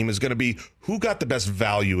best team is going to be who got the best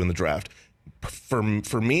value in the draft. For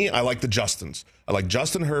me, I like the Justins. I like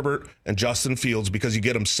Justin Herbert and Justin Fields because you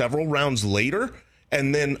get them several rounds later,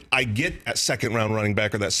 and then I get that second-round running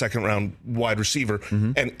back or that second-round wide receiver,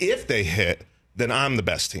 and if they hit, then I'm the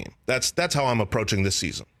best team. That's how I'm approaching this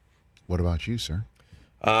season. What about you, sir?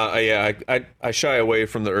 I shy away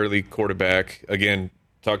from the early quarterback. Again,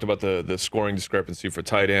 talked about the scoring discrepancy for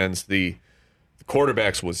tight ends. The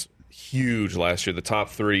quarterbacks was huge last year. The top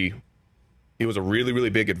three, it was a really, really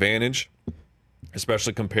big advantage,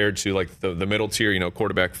 especially compared to like the middle tier,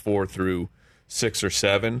 quarterback 4 through 6 or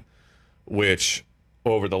 7, which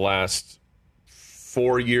over the last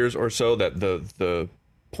 4 years or so, that the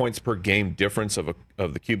points per game difference of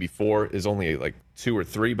the QB4 is only like 2 or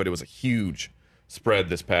 3, but it was a huge spread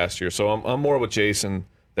this past year. So I'm more with Jason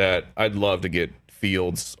that I'd love to get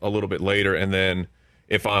Fields a little bit later, and then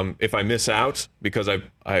if I miss out because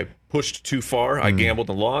I pushed too far, I gambled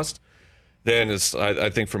and lost, then I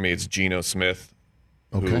think for me it's Geno Smith.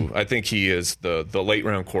 Okay. Who I think he is the late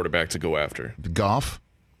round quarterback to go after. Goff?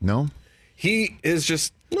 No? He is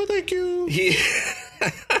just no, thank you.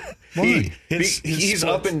 He's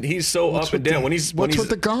up and he's so up and down. What's with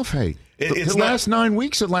the Goff hate? The last 9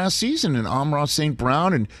 weeks of last season, and Amon-Ra St.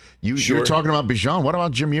 Brown, and you're talking about Bijan. What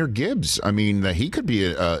about Jahmyr Gibbs? I mean, he could be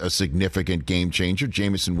a significant game changer.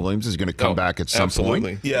 Jamison Williams is going to come back at some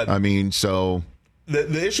point. Yeah. I mean, so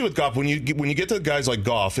the issue with Goff, when you get to guys like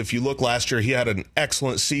Goff, if you look last year, he had an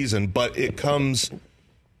excellent season, but it comes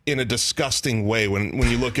in a disgusting way when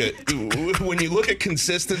you look at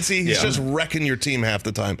consistency. He's just wrecking your team half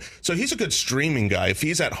the time. So he's a good streaming guy. If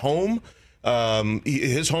he's at home,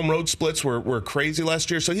 his home road splits were crazy last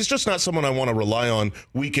year. So he's just not someone I want to rely on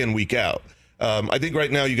week in, week out. I think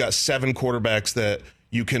right now you got 7 quarterbacks that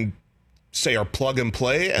you can say are plug and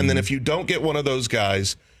play. And then if you don't get one of those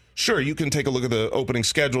guys, sure, you can take a look at the opening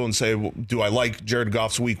schedule and say, well, do I like Jared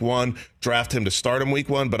Goff's week 1? Draft him to start him week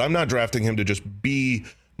 1. But I'm not drafting him to just be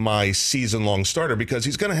my season-long starter because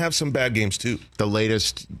he's going to have some bad games too. The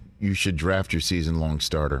latest you should draft your season-long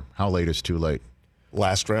starter. How late is too late?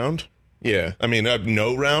 Last round? Yeah. I mean,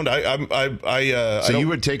 no round. So you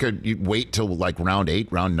would you'd wait till like round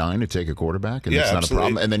 8, round 9 to take a quarterback, and that's not absolutely.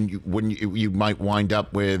 a problem. And then you might wind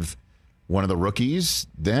up with one of the rookies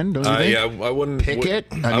then, don't you think? Yeah, I wouldn't. Pickett?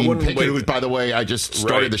 Pickett, who, by the way, I just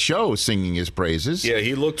started the show singing his praises. Yeah,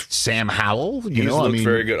 he looked. Sam Howell, He looked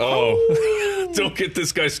very good. Don't get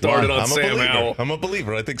this guy started on Sam Howell. I'm a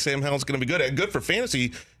believer. I think Sam Howell's going to be good. And good for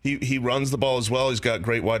fantasy. He runs the ball as well. He's got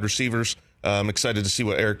great wide receivers. I'm excited to see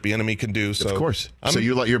what Eric Bieniemy can do. So, of course. So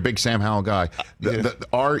you're a big Sam Howell guy.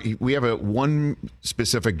 We have one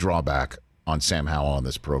specific drawback on Sam Howell on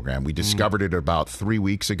this program. We discovered it about 3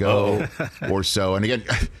 weeks ago or so. And again,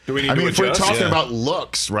 if we're talking about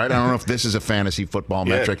looks, right? I don't know if this is a fantasy football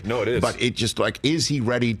metric. No, it is. But it just is he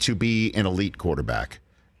ready to be an elite quarterback?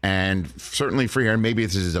 And certainly for here, maybe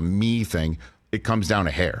this is a me thing, it comes down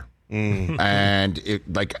to hair. And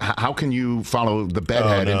how can you follow the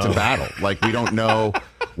bedhead into battle? Like, we don't know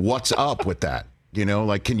what's up with that.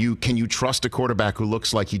 Can you trust a quarterback who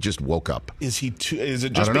looks like he just woke up? Is it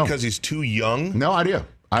just because he's too young? No idea.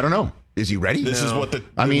 I don't know. Is he ready? This is what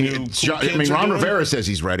Ron Rivera says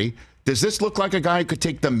he's ready. Does this look like a guy who could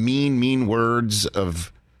take the mean words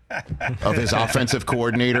of his offensive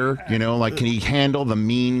coordinator? Can he handle the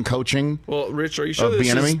mean coaching? Well, Rich, are you sure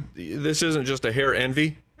this isn't just a hair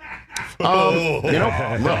envy? Look,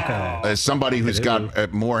 as somebody who's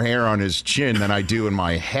got more hair on his chin than I do in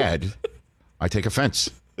my head, I take offense.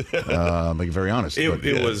 I'm being very honest.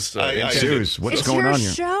 It was serious. What's going on here?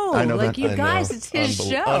 It's your show. I know like that. you guys, it's his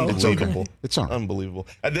show. Unbelievable. It's all right. Unbelievable.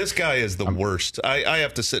 This guy is the worst. I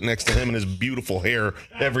have to sit next to him and his beautiful hair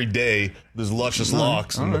every day, his luscious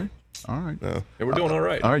locks. All right. And we're doing all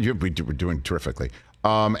right. All right, we're doing terrifically.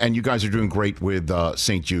 And you guys are doing great with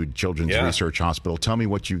St. Jude Children's Research Hospital. Tell me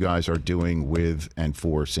what you guys are doing with and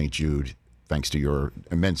for St. Jude, thanks to your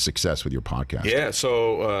immense success with your podcast. Yeah,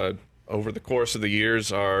 so over the course of the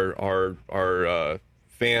years, our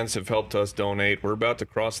fans have helped us donate. We're about to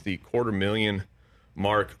cross the 250,000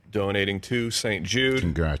 mark donating to St. Jude.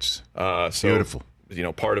 Congrats. Beautiful.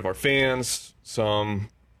 Part of our fans, some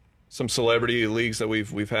celebrity leagues that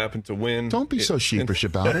we've happened to win. Don't be so sheepish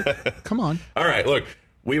about it. Come on. All right, look,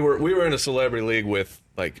 we were in a celebrity league with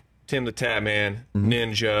like Tim the Tap Man,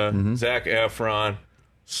 Ninja, Zac Efron.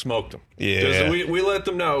 Smoked them. Yeah, we let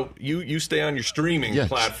them know you stay on your streaming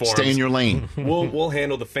platforms. Stay in your lane. We'll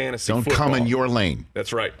handle the fantasy. Don't football. come in your lane.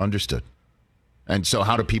 That's right. Understood. And so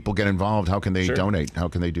how do people get involved? How can they donate? How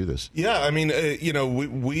can they do this? Yeah, I mean,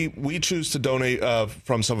 we choose to donate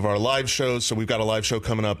from some of our live shows. So we've got a live show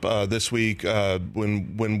coming up this week.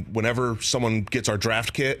 Whenever someone gets our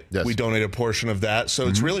draft kit, we donate a portion of that. So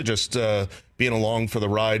it's really just being along for the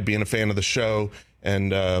ride, being a fan of the show.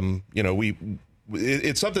 And,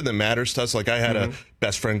 it's something that matters to us. Like I had a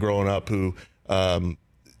best friend growing up who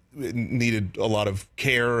needed a lot of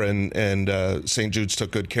care, and St. Jude's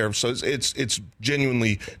took good care of. So it's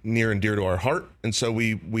genuinely near and dear to our heart, and so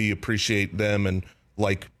we appreciate them and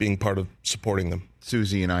like being part of supporting them.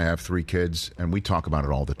 Susie and I have 3 kids, and we talk about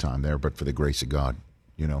it all the time there, but for the grace of God,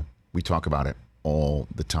 we talk about it all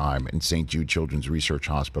the time. And St. Jude Children's Research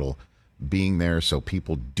Hospital being there so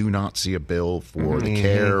people do not see a bill for the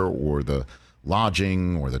care or the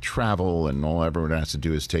lodging or the travel, and all everyone has to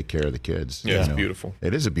do is take care of the kids. Yeah, it's beautiful.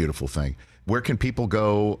 It is a beautiful thing. Where can people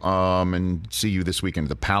go and see you this weekend?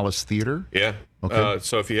 The Palace Theater? Yeah. Okay.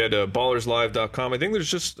 So if you head to ballerslive.com, I think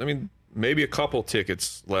there's just, maybe a couple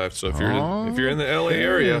tickets left. So if you're in the LA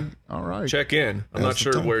area, all right, check in. I'm not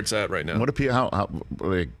sure where it's at right now. What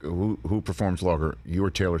who performs longer, you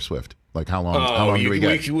or Taylor Swift? Like how long do we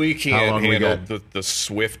get? We can't handle the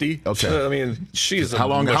Swiftie. Okay. She's how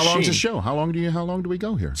long? machine. How long's the show? How long do we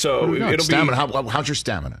go here? So it'll stamina. How's your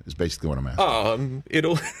stamina? Is basically what I'm asking.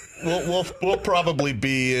 We'll probably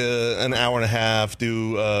be an hour and a half.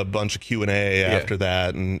 Do a bunch of Q&A after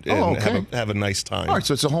that, and have a nice time. All right,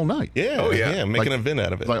 so it's a whole night. Yeah. Make an event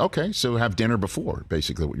out of it. So have dinner before.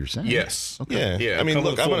 Basically, what you're saying. Yes. Okay. Yeah. I mean,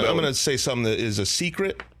 look, I'm going to say something that is a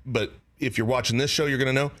secret, but if you're watching this show, you're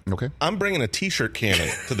going to know. Okay. I'm bringing a T-shirt cannon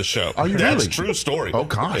to the show. Are you That's really? True story. Oh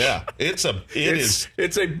gosh. Yeah. It's a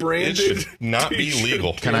branded. It should not be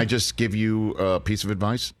legal. Can I just give you a piece of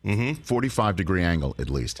advice? 45-degree angle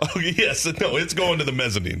at least. Oh yes. No, it's going to the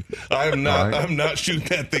mezzanine. I'm not shooting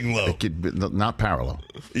that thing low. Not parallel.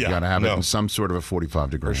 Yeah. You got to have it in some sort of a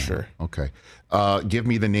 45-degree. For sure. Okay. Give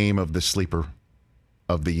me the name of the sleeper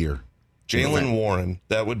of the year. Jaylen Warren,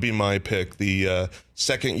 that would be my pick. The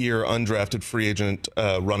second-year undrafted free agent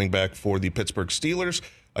running back for the Pittsburgh Steelers.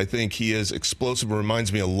 I think he is explosive.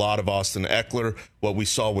 Reminds me a lot of Austin Eckler, what we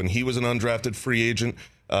saw when he was an undrafted free agent.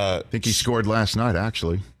 I think he scored last night,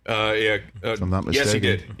 actually. If I'm not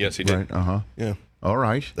mistaken. Yes, he did. Right. Yeah. All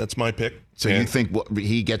right. That's my pick. So you think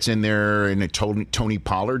he gets in there in a Tony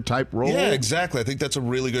Pollard type role? Yeah, exactly. I think that's a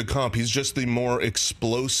really good comp. He's just the more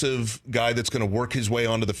explosive guy that's going to work his way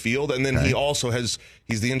onto the field. And then he also he's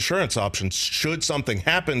the insurance option. Should something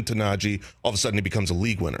happen to Najee, all of a sudden he becomes a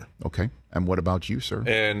league winner. Okay. And what about you, sir?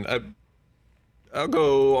 And I'll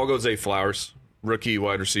go Zay Flowers, rookie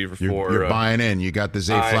wide receiver for. You're buying in. You got the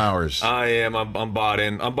Zay Flowers. I am. I'm bought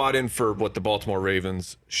in. I'm bought in for what the Baltimore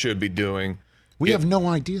Ravens should be doing. We have no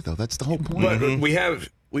idea, though. That's the whole point. But we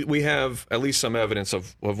have at least some evidence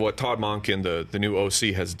of what Todd Monken, the new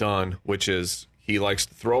OC, has done, which is he likes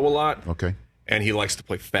to throw a lot. Okay. And he likes to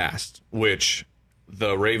play fast, which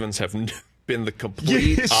the Ravens have been the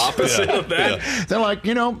complete opposite of that. Yeah. They're like,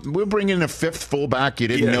 we'll bring in a fifth fullback you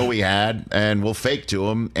didn't know we had, and we'll fake to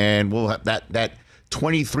him, and we'll have that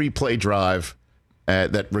 23-play drive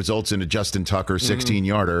that results in a Justin Tucker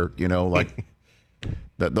 16-yarder,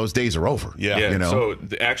 those days are over. Yeah. So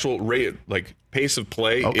the actual rate, pace of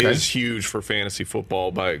play, is huge for fantasy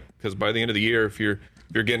football because by the end of the year, if you're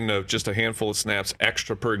getting just a handful of snaps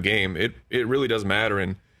extra per game, it really does matter.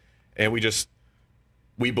 And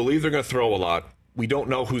we believe they're going to throw a lot. We don't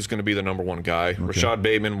know who's going to be the number one guy. Okay. Rashad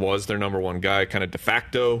Bateman was their number one guy, kind of de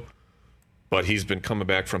facto, but he's been coming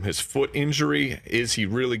back from his foot injury. Is he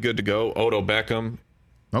really good to go? Odell Beckham,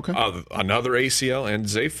 another ACL, and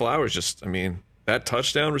Zay Flowers. That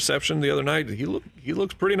touchdown reception the other night, he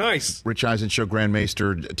looks pretty nice. Rich Eisen Show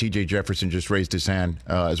Grandmaster T.J. Jefferson just raised his hand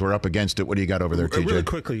as we're up against it. What do you got over there, T.J.? Really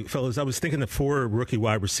quickly, fellas, I was thinking of 4 rookie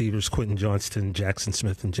wide receivers, Quentin Johnston, Jackson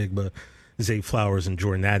Smith and Jigba, Zay Flowers, and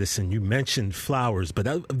Jordan Addison. You mentioned Flowers, but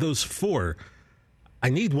of those 4, I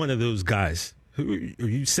need one of those guys. Are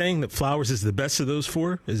you saying that Flowers is the best of those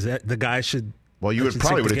 4? Is that the guy should... Well, you would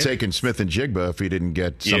have taken Smith and Jigba if he didn't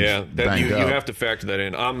get some banged up. You have to factor that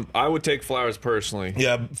in. I would take Flowers personally.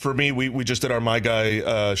 Yeah, for me, we just did our My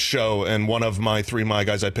Guy show, and one of my 3 My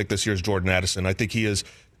Guys I picked this year is Jordan Addison. I think he is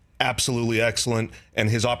absolutely excellent, and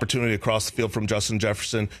his opportunity across the field from Justin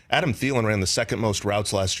Jefferson. Adam Thielen ran the second most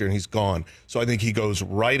routes last year, and he's gone. So I think he goes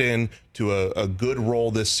right in to a good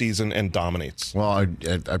role this season and dominates. Well, I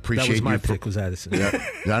appreciate that was my pick was Addison. Yeah,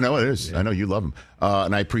 I know it is. Yeah. I know you love him.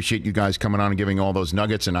 And I appreciate you guys coming on and giving all those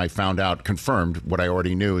nuggets. And I confirmed what I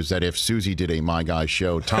already knew, is that if Susie did a My Guy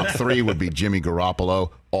show, top 3 would be Jimmy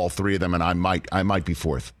Garoppolo, all 3 of them, and I might be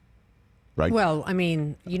 4th. right? Well, I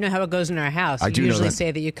mean, you know how it goes in our house. I You do know usually that.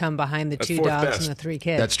 say that you come behind the That's 2 fourth dogs best. and the 3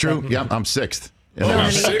 kids. That's true. Yeah, I'm sixth. So,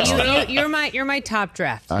 honey, you're my top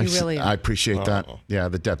draft. You really are. I appreciate that. Yeah,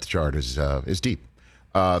 the depth chart is deep.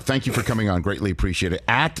 Thank you for coming on. Greatly appreciate it.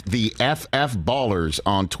 At the FF Ballers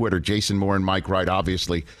on Twitter, Jason Moore and Mike Wright.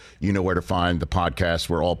 Obviously, you know where to find the podcast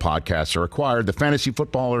where all podcasts are acquired. The Fantasy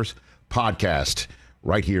Footballers podcast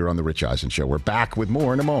right here on The Rich Eisen Show. We're back with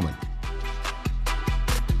more in a moment.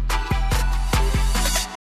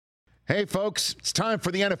 Hey, folks, it's time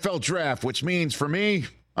for the NFL Draft, which means for me,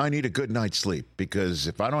 I need a good night's sleep because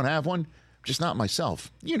if I don't have one, I'm just not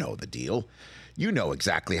myself. You know the deal. You know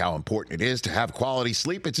exactly how important it is to have quality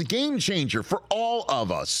sleep. It's a game changer for all of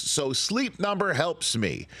us. So Sleep Number helps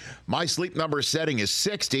me. My Sleep Number setting is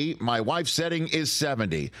 60. My wife's setting is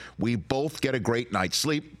 70. We both get a great night's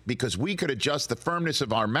sleep because we could adjust the firmness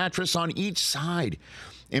of our mattress on each side.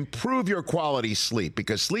 Improve your quality sleep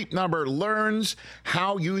because Sleep Number learns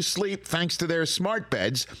how you sleep thanks to their smart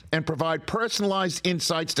beds and provide personalized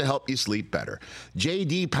insights to help you sleep better.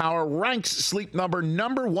 J.D. Power ranks Sleep Number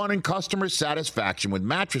 #1 in customer satisfaction with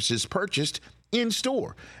mattresses purchased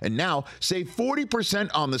in-store. And now, save 40%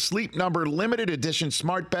 on the Sleep Number limited edition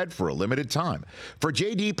smart bed for a limited time. For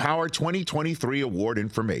J.D. Power 2023 award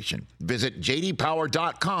information, visit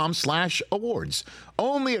jdpower.com/awards.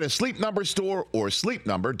 Only at a Sleep Number store or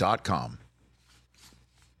sleepnumber.com.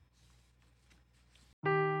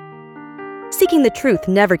 Seeking the truth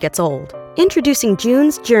never gets old. Introducing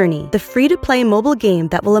June's Journey, the free-to-play mobile game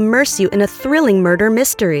that will immerse you in a thrilling murder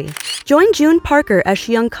mystery. Join June Parker as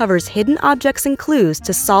she uncovers hidden objects and clues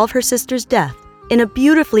to solve her sister's death in a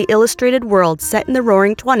beautifully illustrated world set in the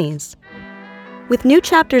Roaring '20s. With new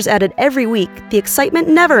chapters added every week, the excitement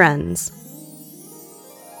never ends.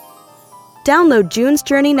 Download June's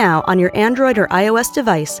Journey now on your Android or iOS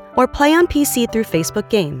device or play on PC through Facebook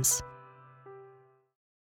Games.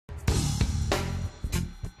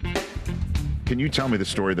 Can you tell me the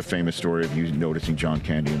story, the famous story of you noticing John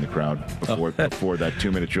Candy in the crowd before that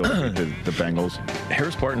 2-minute drill with the Bengals?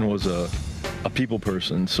 Harris Barton was a people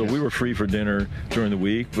person, so we were free for dinner during the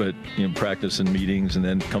week, but practice and meetings, and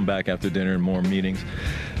then come back after dinner and more meetings.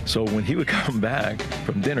 So when he would come back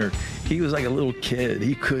from dinner, he was like a little kid.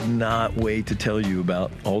 He could not wait to tell you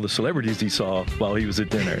about all the celebrities he saw while he was at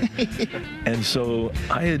dinner. And so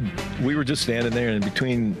we were just standing there, and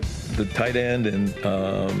between the tight end and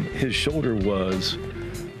his shoulder was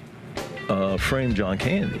framed John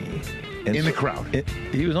Candy. And in the crowd?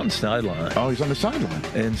 He was on the sideline. Oh, he's on the sideline.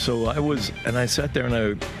 And so I sat there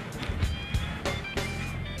and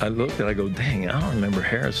I looked and I go, dang, I don't remember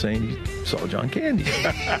Harris saying you saw John Candy.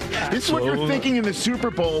 This is what you're thinking in the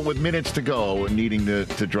Super Bowl with minutes to go and needing to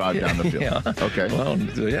drive down the field. Yeah. Okay. Well,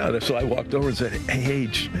 yeah, so I walked over and said, hey,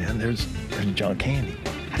 man, there's John Candy.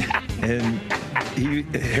 And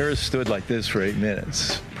Harris stood like this for 8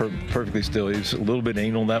 minutes, perfectly still. He was a little bit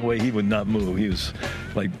anal that way. He would not move. He was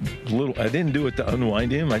like little. I didn't do it to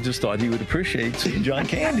unwind him. I just thought he would appreciate seeing John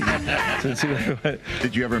Candy.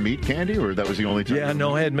 Did you ever meet Candy, or that was the only time? Yeah,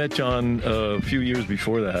 no, I had met John a few years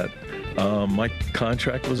before that. My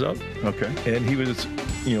contract was up. Okay. And he was,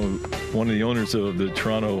 one of the owners of the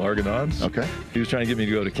Toronto Argonauts. Okay. He was trying to get me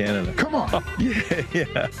to go to Canada. Come on.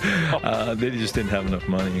 Yeah. They just didn't have enough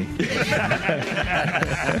money.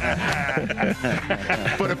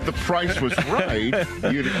 But if the price was right,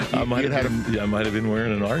 I might have been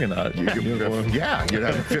wearing an Argonaut uniform. Yeah, you'd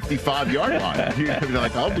have a 55-yard line. You'd be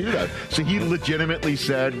like, I'll do that. So he legitimately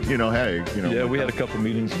said, hey, Yeah, we had a couple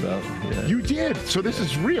meetings about. Yeah. You did. So this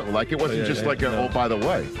is real. Like it wasn't just like no. oh, by the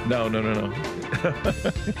way. No.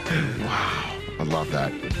 Wow, I love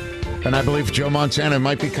that. And I believe Joe Montana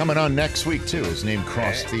might be coming on next week, too. His name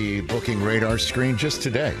crossed the booking radar screen just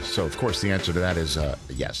today. So, of course, the answer to that is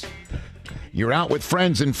yes. You're out with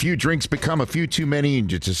friends and few drinks become a few too many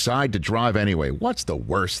and you decide to drive anyway. What's the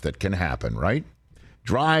worst that can happen, right?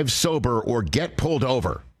 Drive sober or get pulled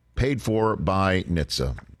over. Paid for by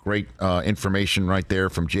NHTSA. Great information right there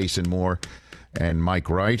from Jason Moore and Mike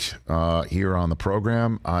Wright here on the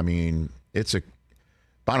program. I mean,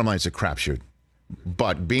 bottom line, it's a crapshoot.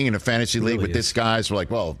 But being in a fantasy league with this guys, we're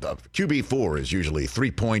like, well, QB4 is usually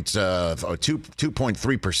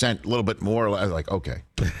 2.3%, a little bit more. I was like, okay.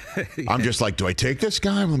 Yeah. I'm just like, do I take this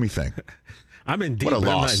guy? Let me think. I'm in deep, what a but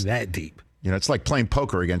loss. I'm not that deep. It's like playing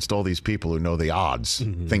poker against all these people who know the odds.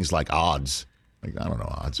 Mm-hmm. Things like odds. Like, I don't know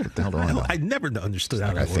odds. What the hell do I know? I never understood how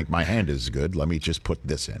that I worked. think my hand is good. Let me just put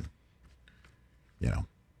this in.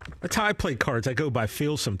 That's how I play cards. I go by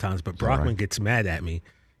feel sometimes, but Brockman gets mad at me.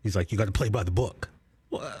 He's like, you got to play by the book.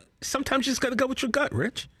 Well, sometimes you just got to go with your gut,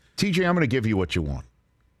 Rich. TJ, I'm going to give you what you want.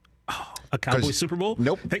 Oh, A Cowboys Super Bowl?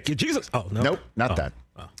 Nope. Thank you, Jesus. Oh, no. Nope, not that.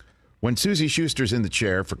 Oh. When Susie Schuster's in the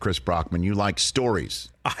chair for Chris Brockman, you like stories.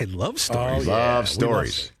 I love stories. Love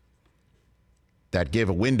stories that give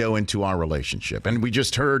a window into our relationship. And we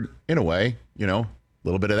just heard, in a way, a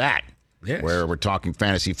little bit of that. Yes. Where we're talking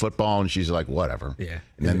fantasy football, and she's like, whatever. Yeah.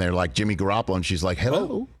 And then they're like Jimmy Garoppolo, and she's like,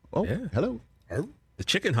 hello. Oh, Yeah. hello. The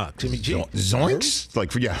chicken hawk, Jimmy G. Zoinks?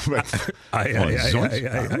 Like, yeah. Zoinks?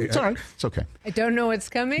 It's all right. It's okay. I don't know what's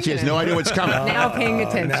coming. She has no idea what's coming. Now paying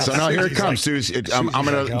attention. So now here it comes, Susie. I'm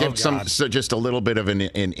going to give just a little bit of an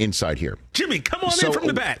insight here. Jimmy, come on in from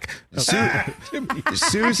the back.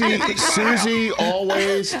 Susie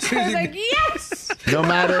always. I was like, yes. No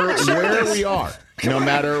matter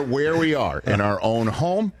where we are, in our own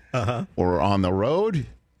home or on the road,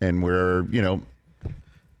 and we're,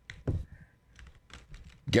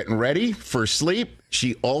 getting ready for sleep,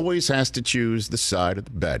 she always has to choose the side of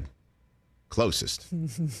the bed closest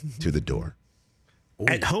to the door.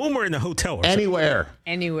 At home or in the hotel? Or Anywhere.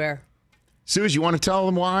 Anywhere. Suze, you want to tell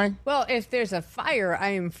them why? Well, if there's a fire, I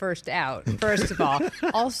am first out, first of all.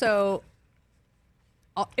 Also,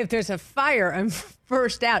 if there's a fire, I'm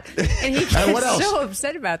first out. And he gets so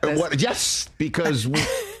upset about this. Yes, because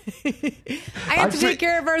I have to take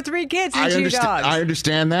care of our 3 kids and 2 dogs. I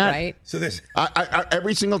understand that. Right. So this I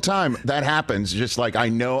every single time that happens, just like I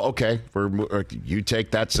know, okay, you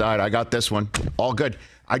take that side, I got this one, all good.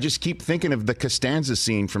 I just keep thinking of the Costanza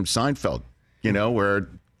scene from Seinfeld, where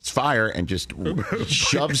it's fire and just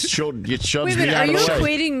shoves Wait a me minute, out of the way. are you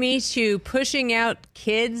equating me to pushing out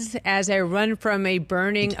kids as I run from a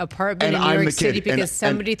burning apartment in New York City because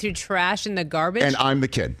somebody threw trash in the garbage? And I'm the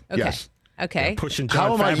kid. Okay. Yes. Okay. Pushing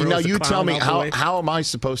How John am I? Favreau Now as the you clown tell me all the way. how am I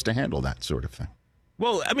supposed to handle that sort of thing?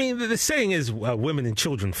 Well, I mean, the saying is women and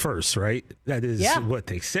children first, right? That is what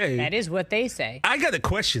they say. That is what they say. I got a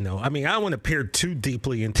question, though. I mean, I don't want to peer too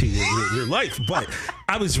deeply into your life, but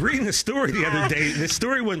I was reading a story the other day. The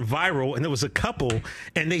story went viral, and there was a couple,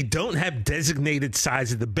 and they don't have designated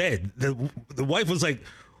sides of the bed. The wife was like,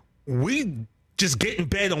 we just get in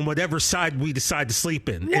bed on whatever side we decide to sleep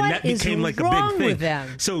in. What and that is became like a wrong big thing. with them?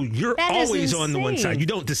 So you're That is always on the one insane. side. You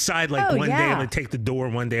don't decide like one day I'm going to take the door,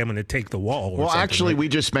 one day I'm going to take the wall. Or Well, something, actually, right? we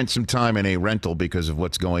just spent some time in a rental because of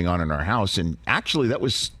what's going on in our house, and actually, that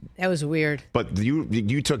was weird. But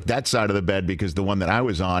you took that side of the bed because the one that I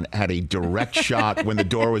was on had a direct shot when the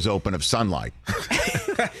door was open of sunlight.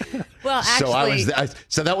 Well, actually,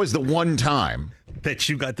 so that was the one time that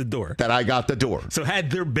you got the door. That I got the door. So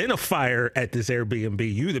had there been a fire at this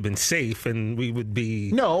Airbnb, you'd have been safe, and we would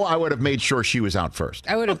be. No, I would have made sure she was out first.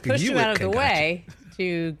 I would have pushed him out of the way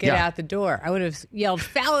to get out the door. I would have yelled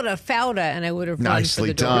 "Fauda, Fauda," and I would have run for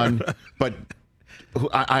the door. Nicely done. But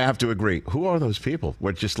I have to agree. Who are those people?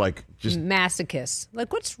 We're just masochists.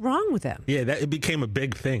 Like, what's wrong with them? Yeah, it became a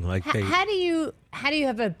big thing. Like, how do you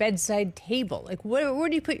have a bedside table? Like, where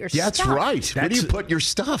do you put your stuff? That's right. Where do you put your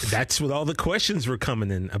stuff? That's what all the questions were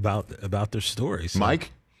coming in about their stories. So.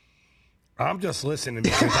 Mike? I'm just listening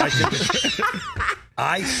because I think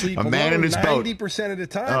I sleep a man in his boat 90% of the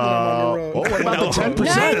time when I'm on the road. Oh, what about the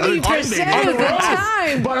 10%? 90% of the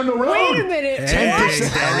time. But on the road. Wait a minute.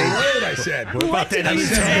 10%. On the road, I said. What did you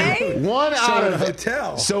say? One out of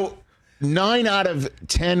hotel. So 9 out of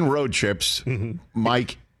 10 road trips,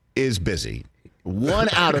 Mike is busy. 1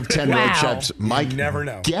 out of 10 road trips, Mike never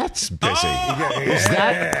know. Gets busy. Is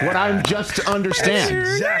that what I'm just to understand?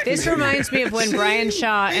 Exactly. This reminds me of when Brian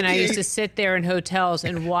Shaw and I used to sit there in hotels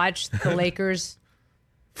and watch the Lakers.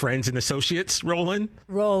 Friends and associates roll in.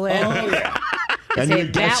 Oh, yeah. And Say, you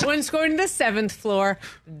guess- that one's going to the 7th floor.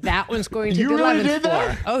 That one's going to You the really 11th did floor.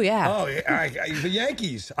 that? Oh, yeah. Oh, yeah. The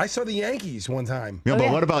Yankees. I saw the Yankees one time. Yeah, but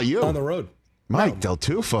what about you? On the road. Mike Del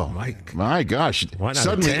Tufo. Mike. My gosh.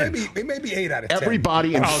 Suddenly, It may be 8 out of 10.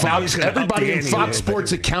 everybody in now Fox, he's gonna up the ante Fox a little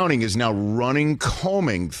Sports Accounting is now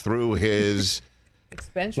combing through his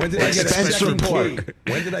Expense When did I get a expense second report. key?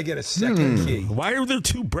 When did I get a second key? Why are there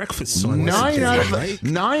 2 breakfasts on this?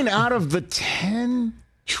 9 out of the 10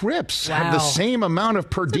 trips have the Wow. same amount of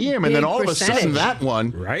per diem, and then big all of a sudden percentage. that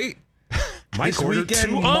one. Right? Mike This ordered weekend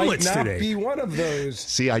 2 might omelets not today. be one of those.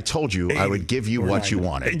 See, I told you I would give you or what you 90.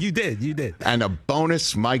 wanted. And you did. And a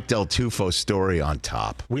bonus Mike Del Tufo story on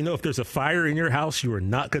top. We know if there's a fire in your house, you are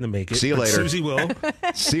not going to make it. See you but later. Susie will.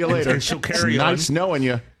 See you later. And she'll carry it's on. nice knowing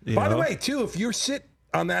you. By the way, too, if you sit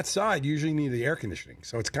on that side, you usually need the air conditioning.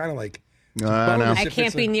 So it's kind of like. No. I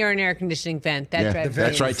can't be near an air conditioning vent. That Yeah, drives me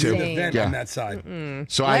that's right, too. insane. The vent Yeah. on that side.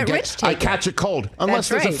 So Let Rich take I it. catch a cold. Unless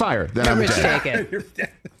That's there's a right. fire. Then Let I'm Rich dead. take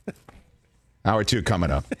it. Hour 2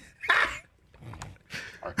 coming up.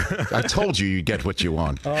 I told you you'd get what you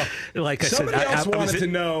want. Like I said, Somebody else I wanted to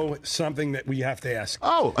know something that we have to ask.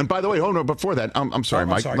 Oh, and by the way, no, before that, I'm sorry,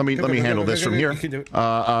 Mike. sorry. Let me handle this from here. You can do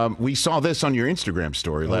it. We saw this on your Instagram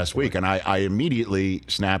story last week, and I immediately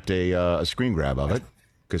snapped a screen grab of it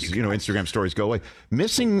because Instagram stories go away.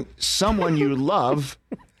 Missing someone you love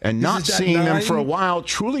and not seeing them for a while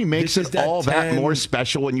truly makes it all that more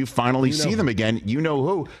special when you finally see them again. You know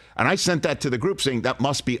who? And I sent that to the group saying that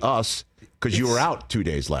must be us because you were out 2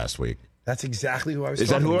 days last week. That's exactly who I was Is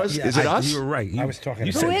talking that who about. it was? Yeah, Is it us? You were right. I was talking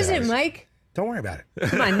Who is it, Mike? Don't worry about it.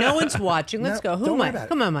 Come on, no one's watching. Let's go. Who, don't worry Mike? about it.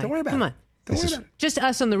 Come on, Mike. Don't worry about Come it. on. Don't worry about it. Just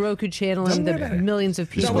us on the Roku channel and the millions of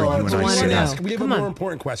people where who you and I want sit. to know. We have Come a on. more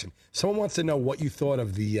important question. Someone wants to know what you thought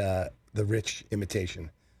of the Rich imitation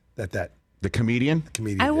The comedian?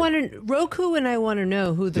 I want to Roku, and I want to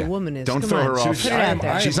know who the woman is. Don't Come throw on, her off. Put it out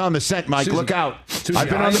there. She's on the scent, Mike. Susie, Look out. Susie, I've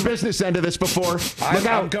been on the business end of this before. Look I'm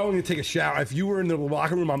out. going to take a shower. If you were in the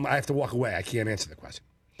locker room, I have to walk away. I can't answer the question.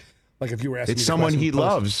 Like if you were asking It's me the someone question he post-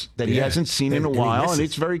 loves that he hasn't seen in a while, and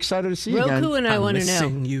he's very excited to see again. Roku, and I want to know.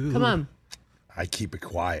 you. Come on. I keep it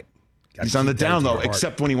quiet. Gotta He's on the keep that down into low, your heart.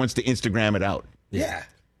 except when he wants to Instagram it out. Yeah.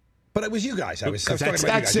 But it was you guys. I was talking about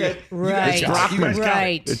That's you guys. it. Right. It's Brockman.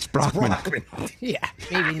 Right. It's Brockman. Yeah,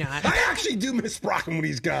 maybe not. I actually do miss Brockman when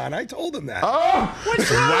he's gone. I told him that. Oh! What's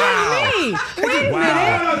wrong with me? Wait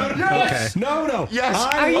a minute. Okay. No. Yes.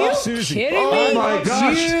 Are you Susie. kidding Oh, me? my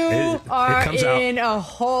gosh. You are comes out. in a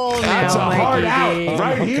hole now, That's a hard Mikey. out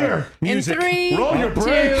right here. In 3, Roll your 2,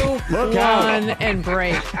 break. Look out. 1, and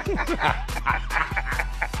break.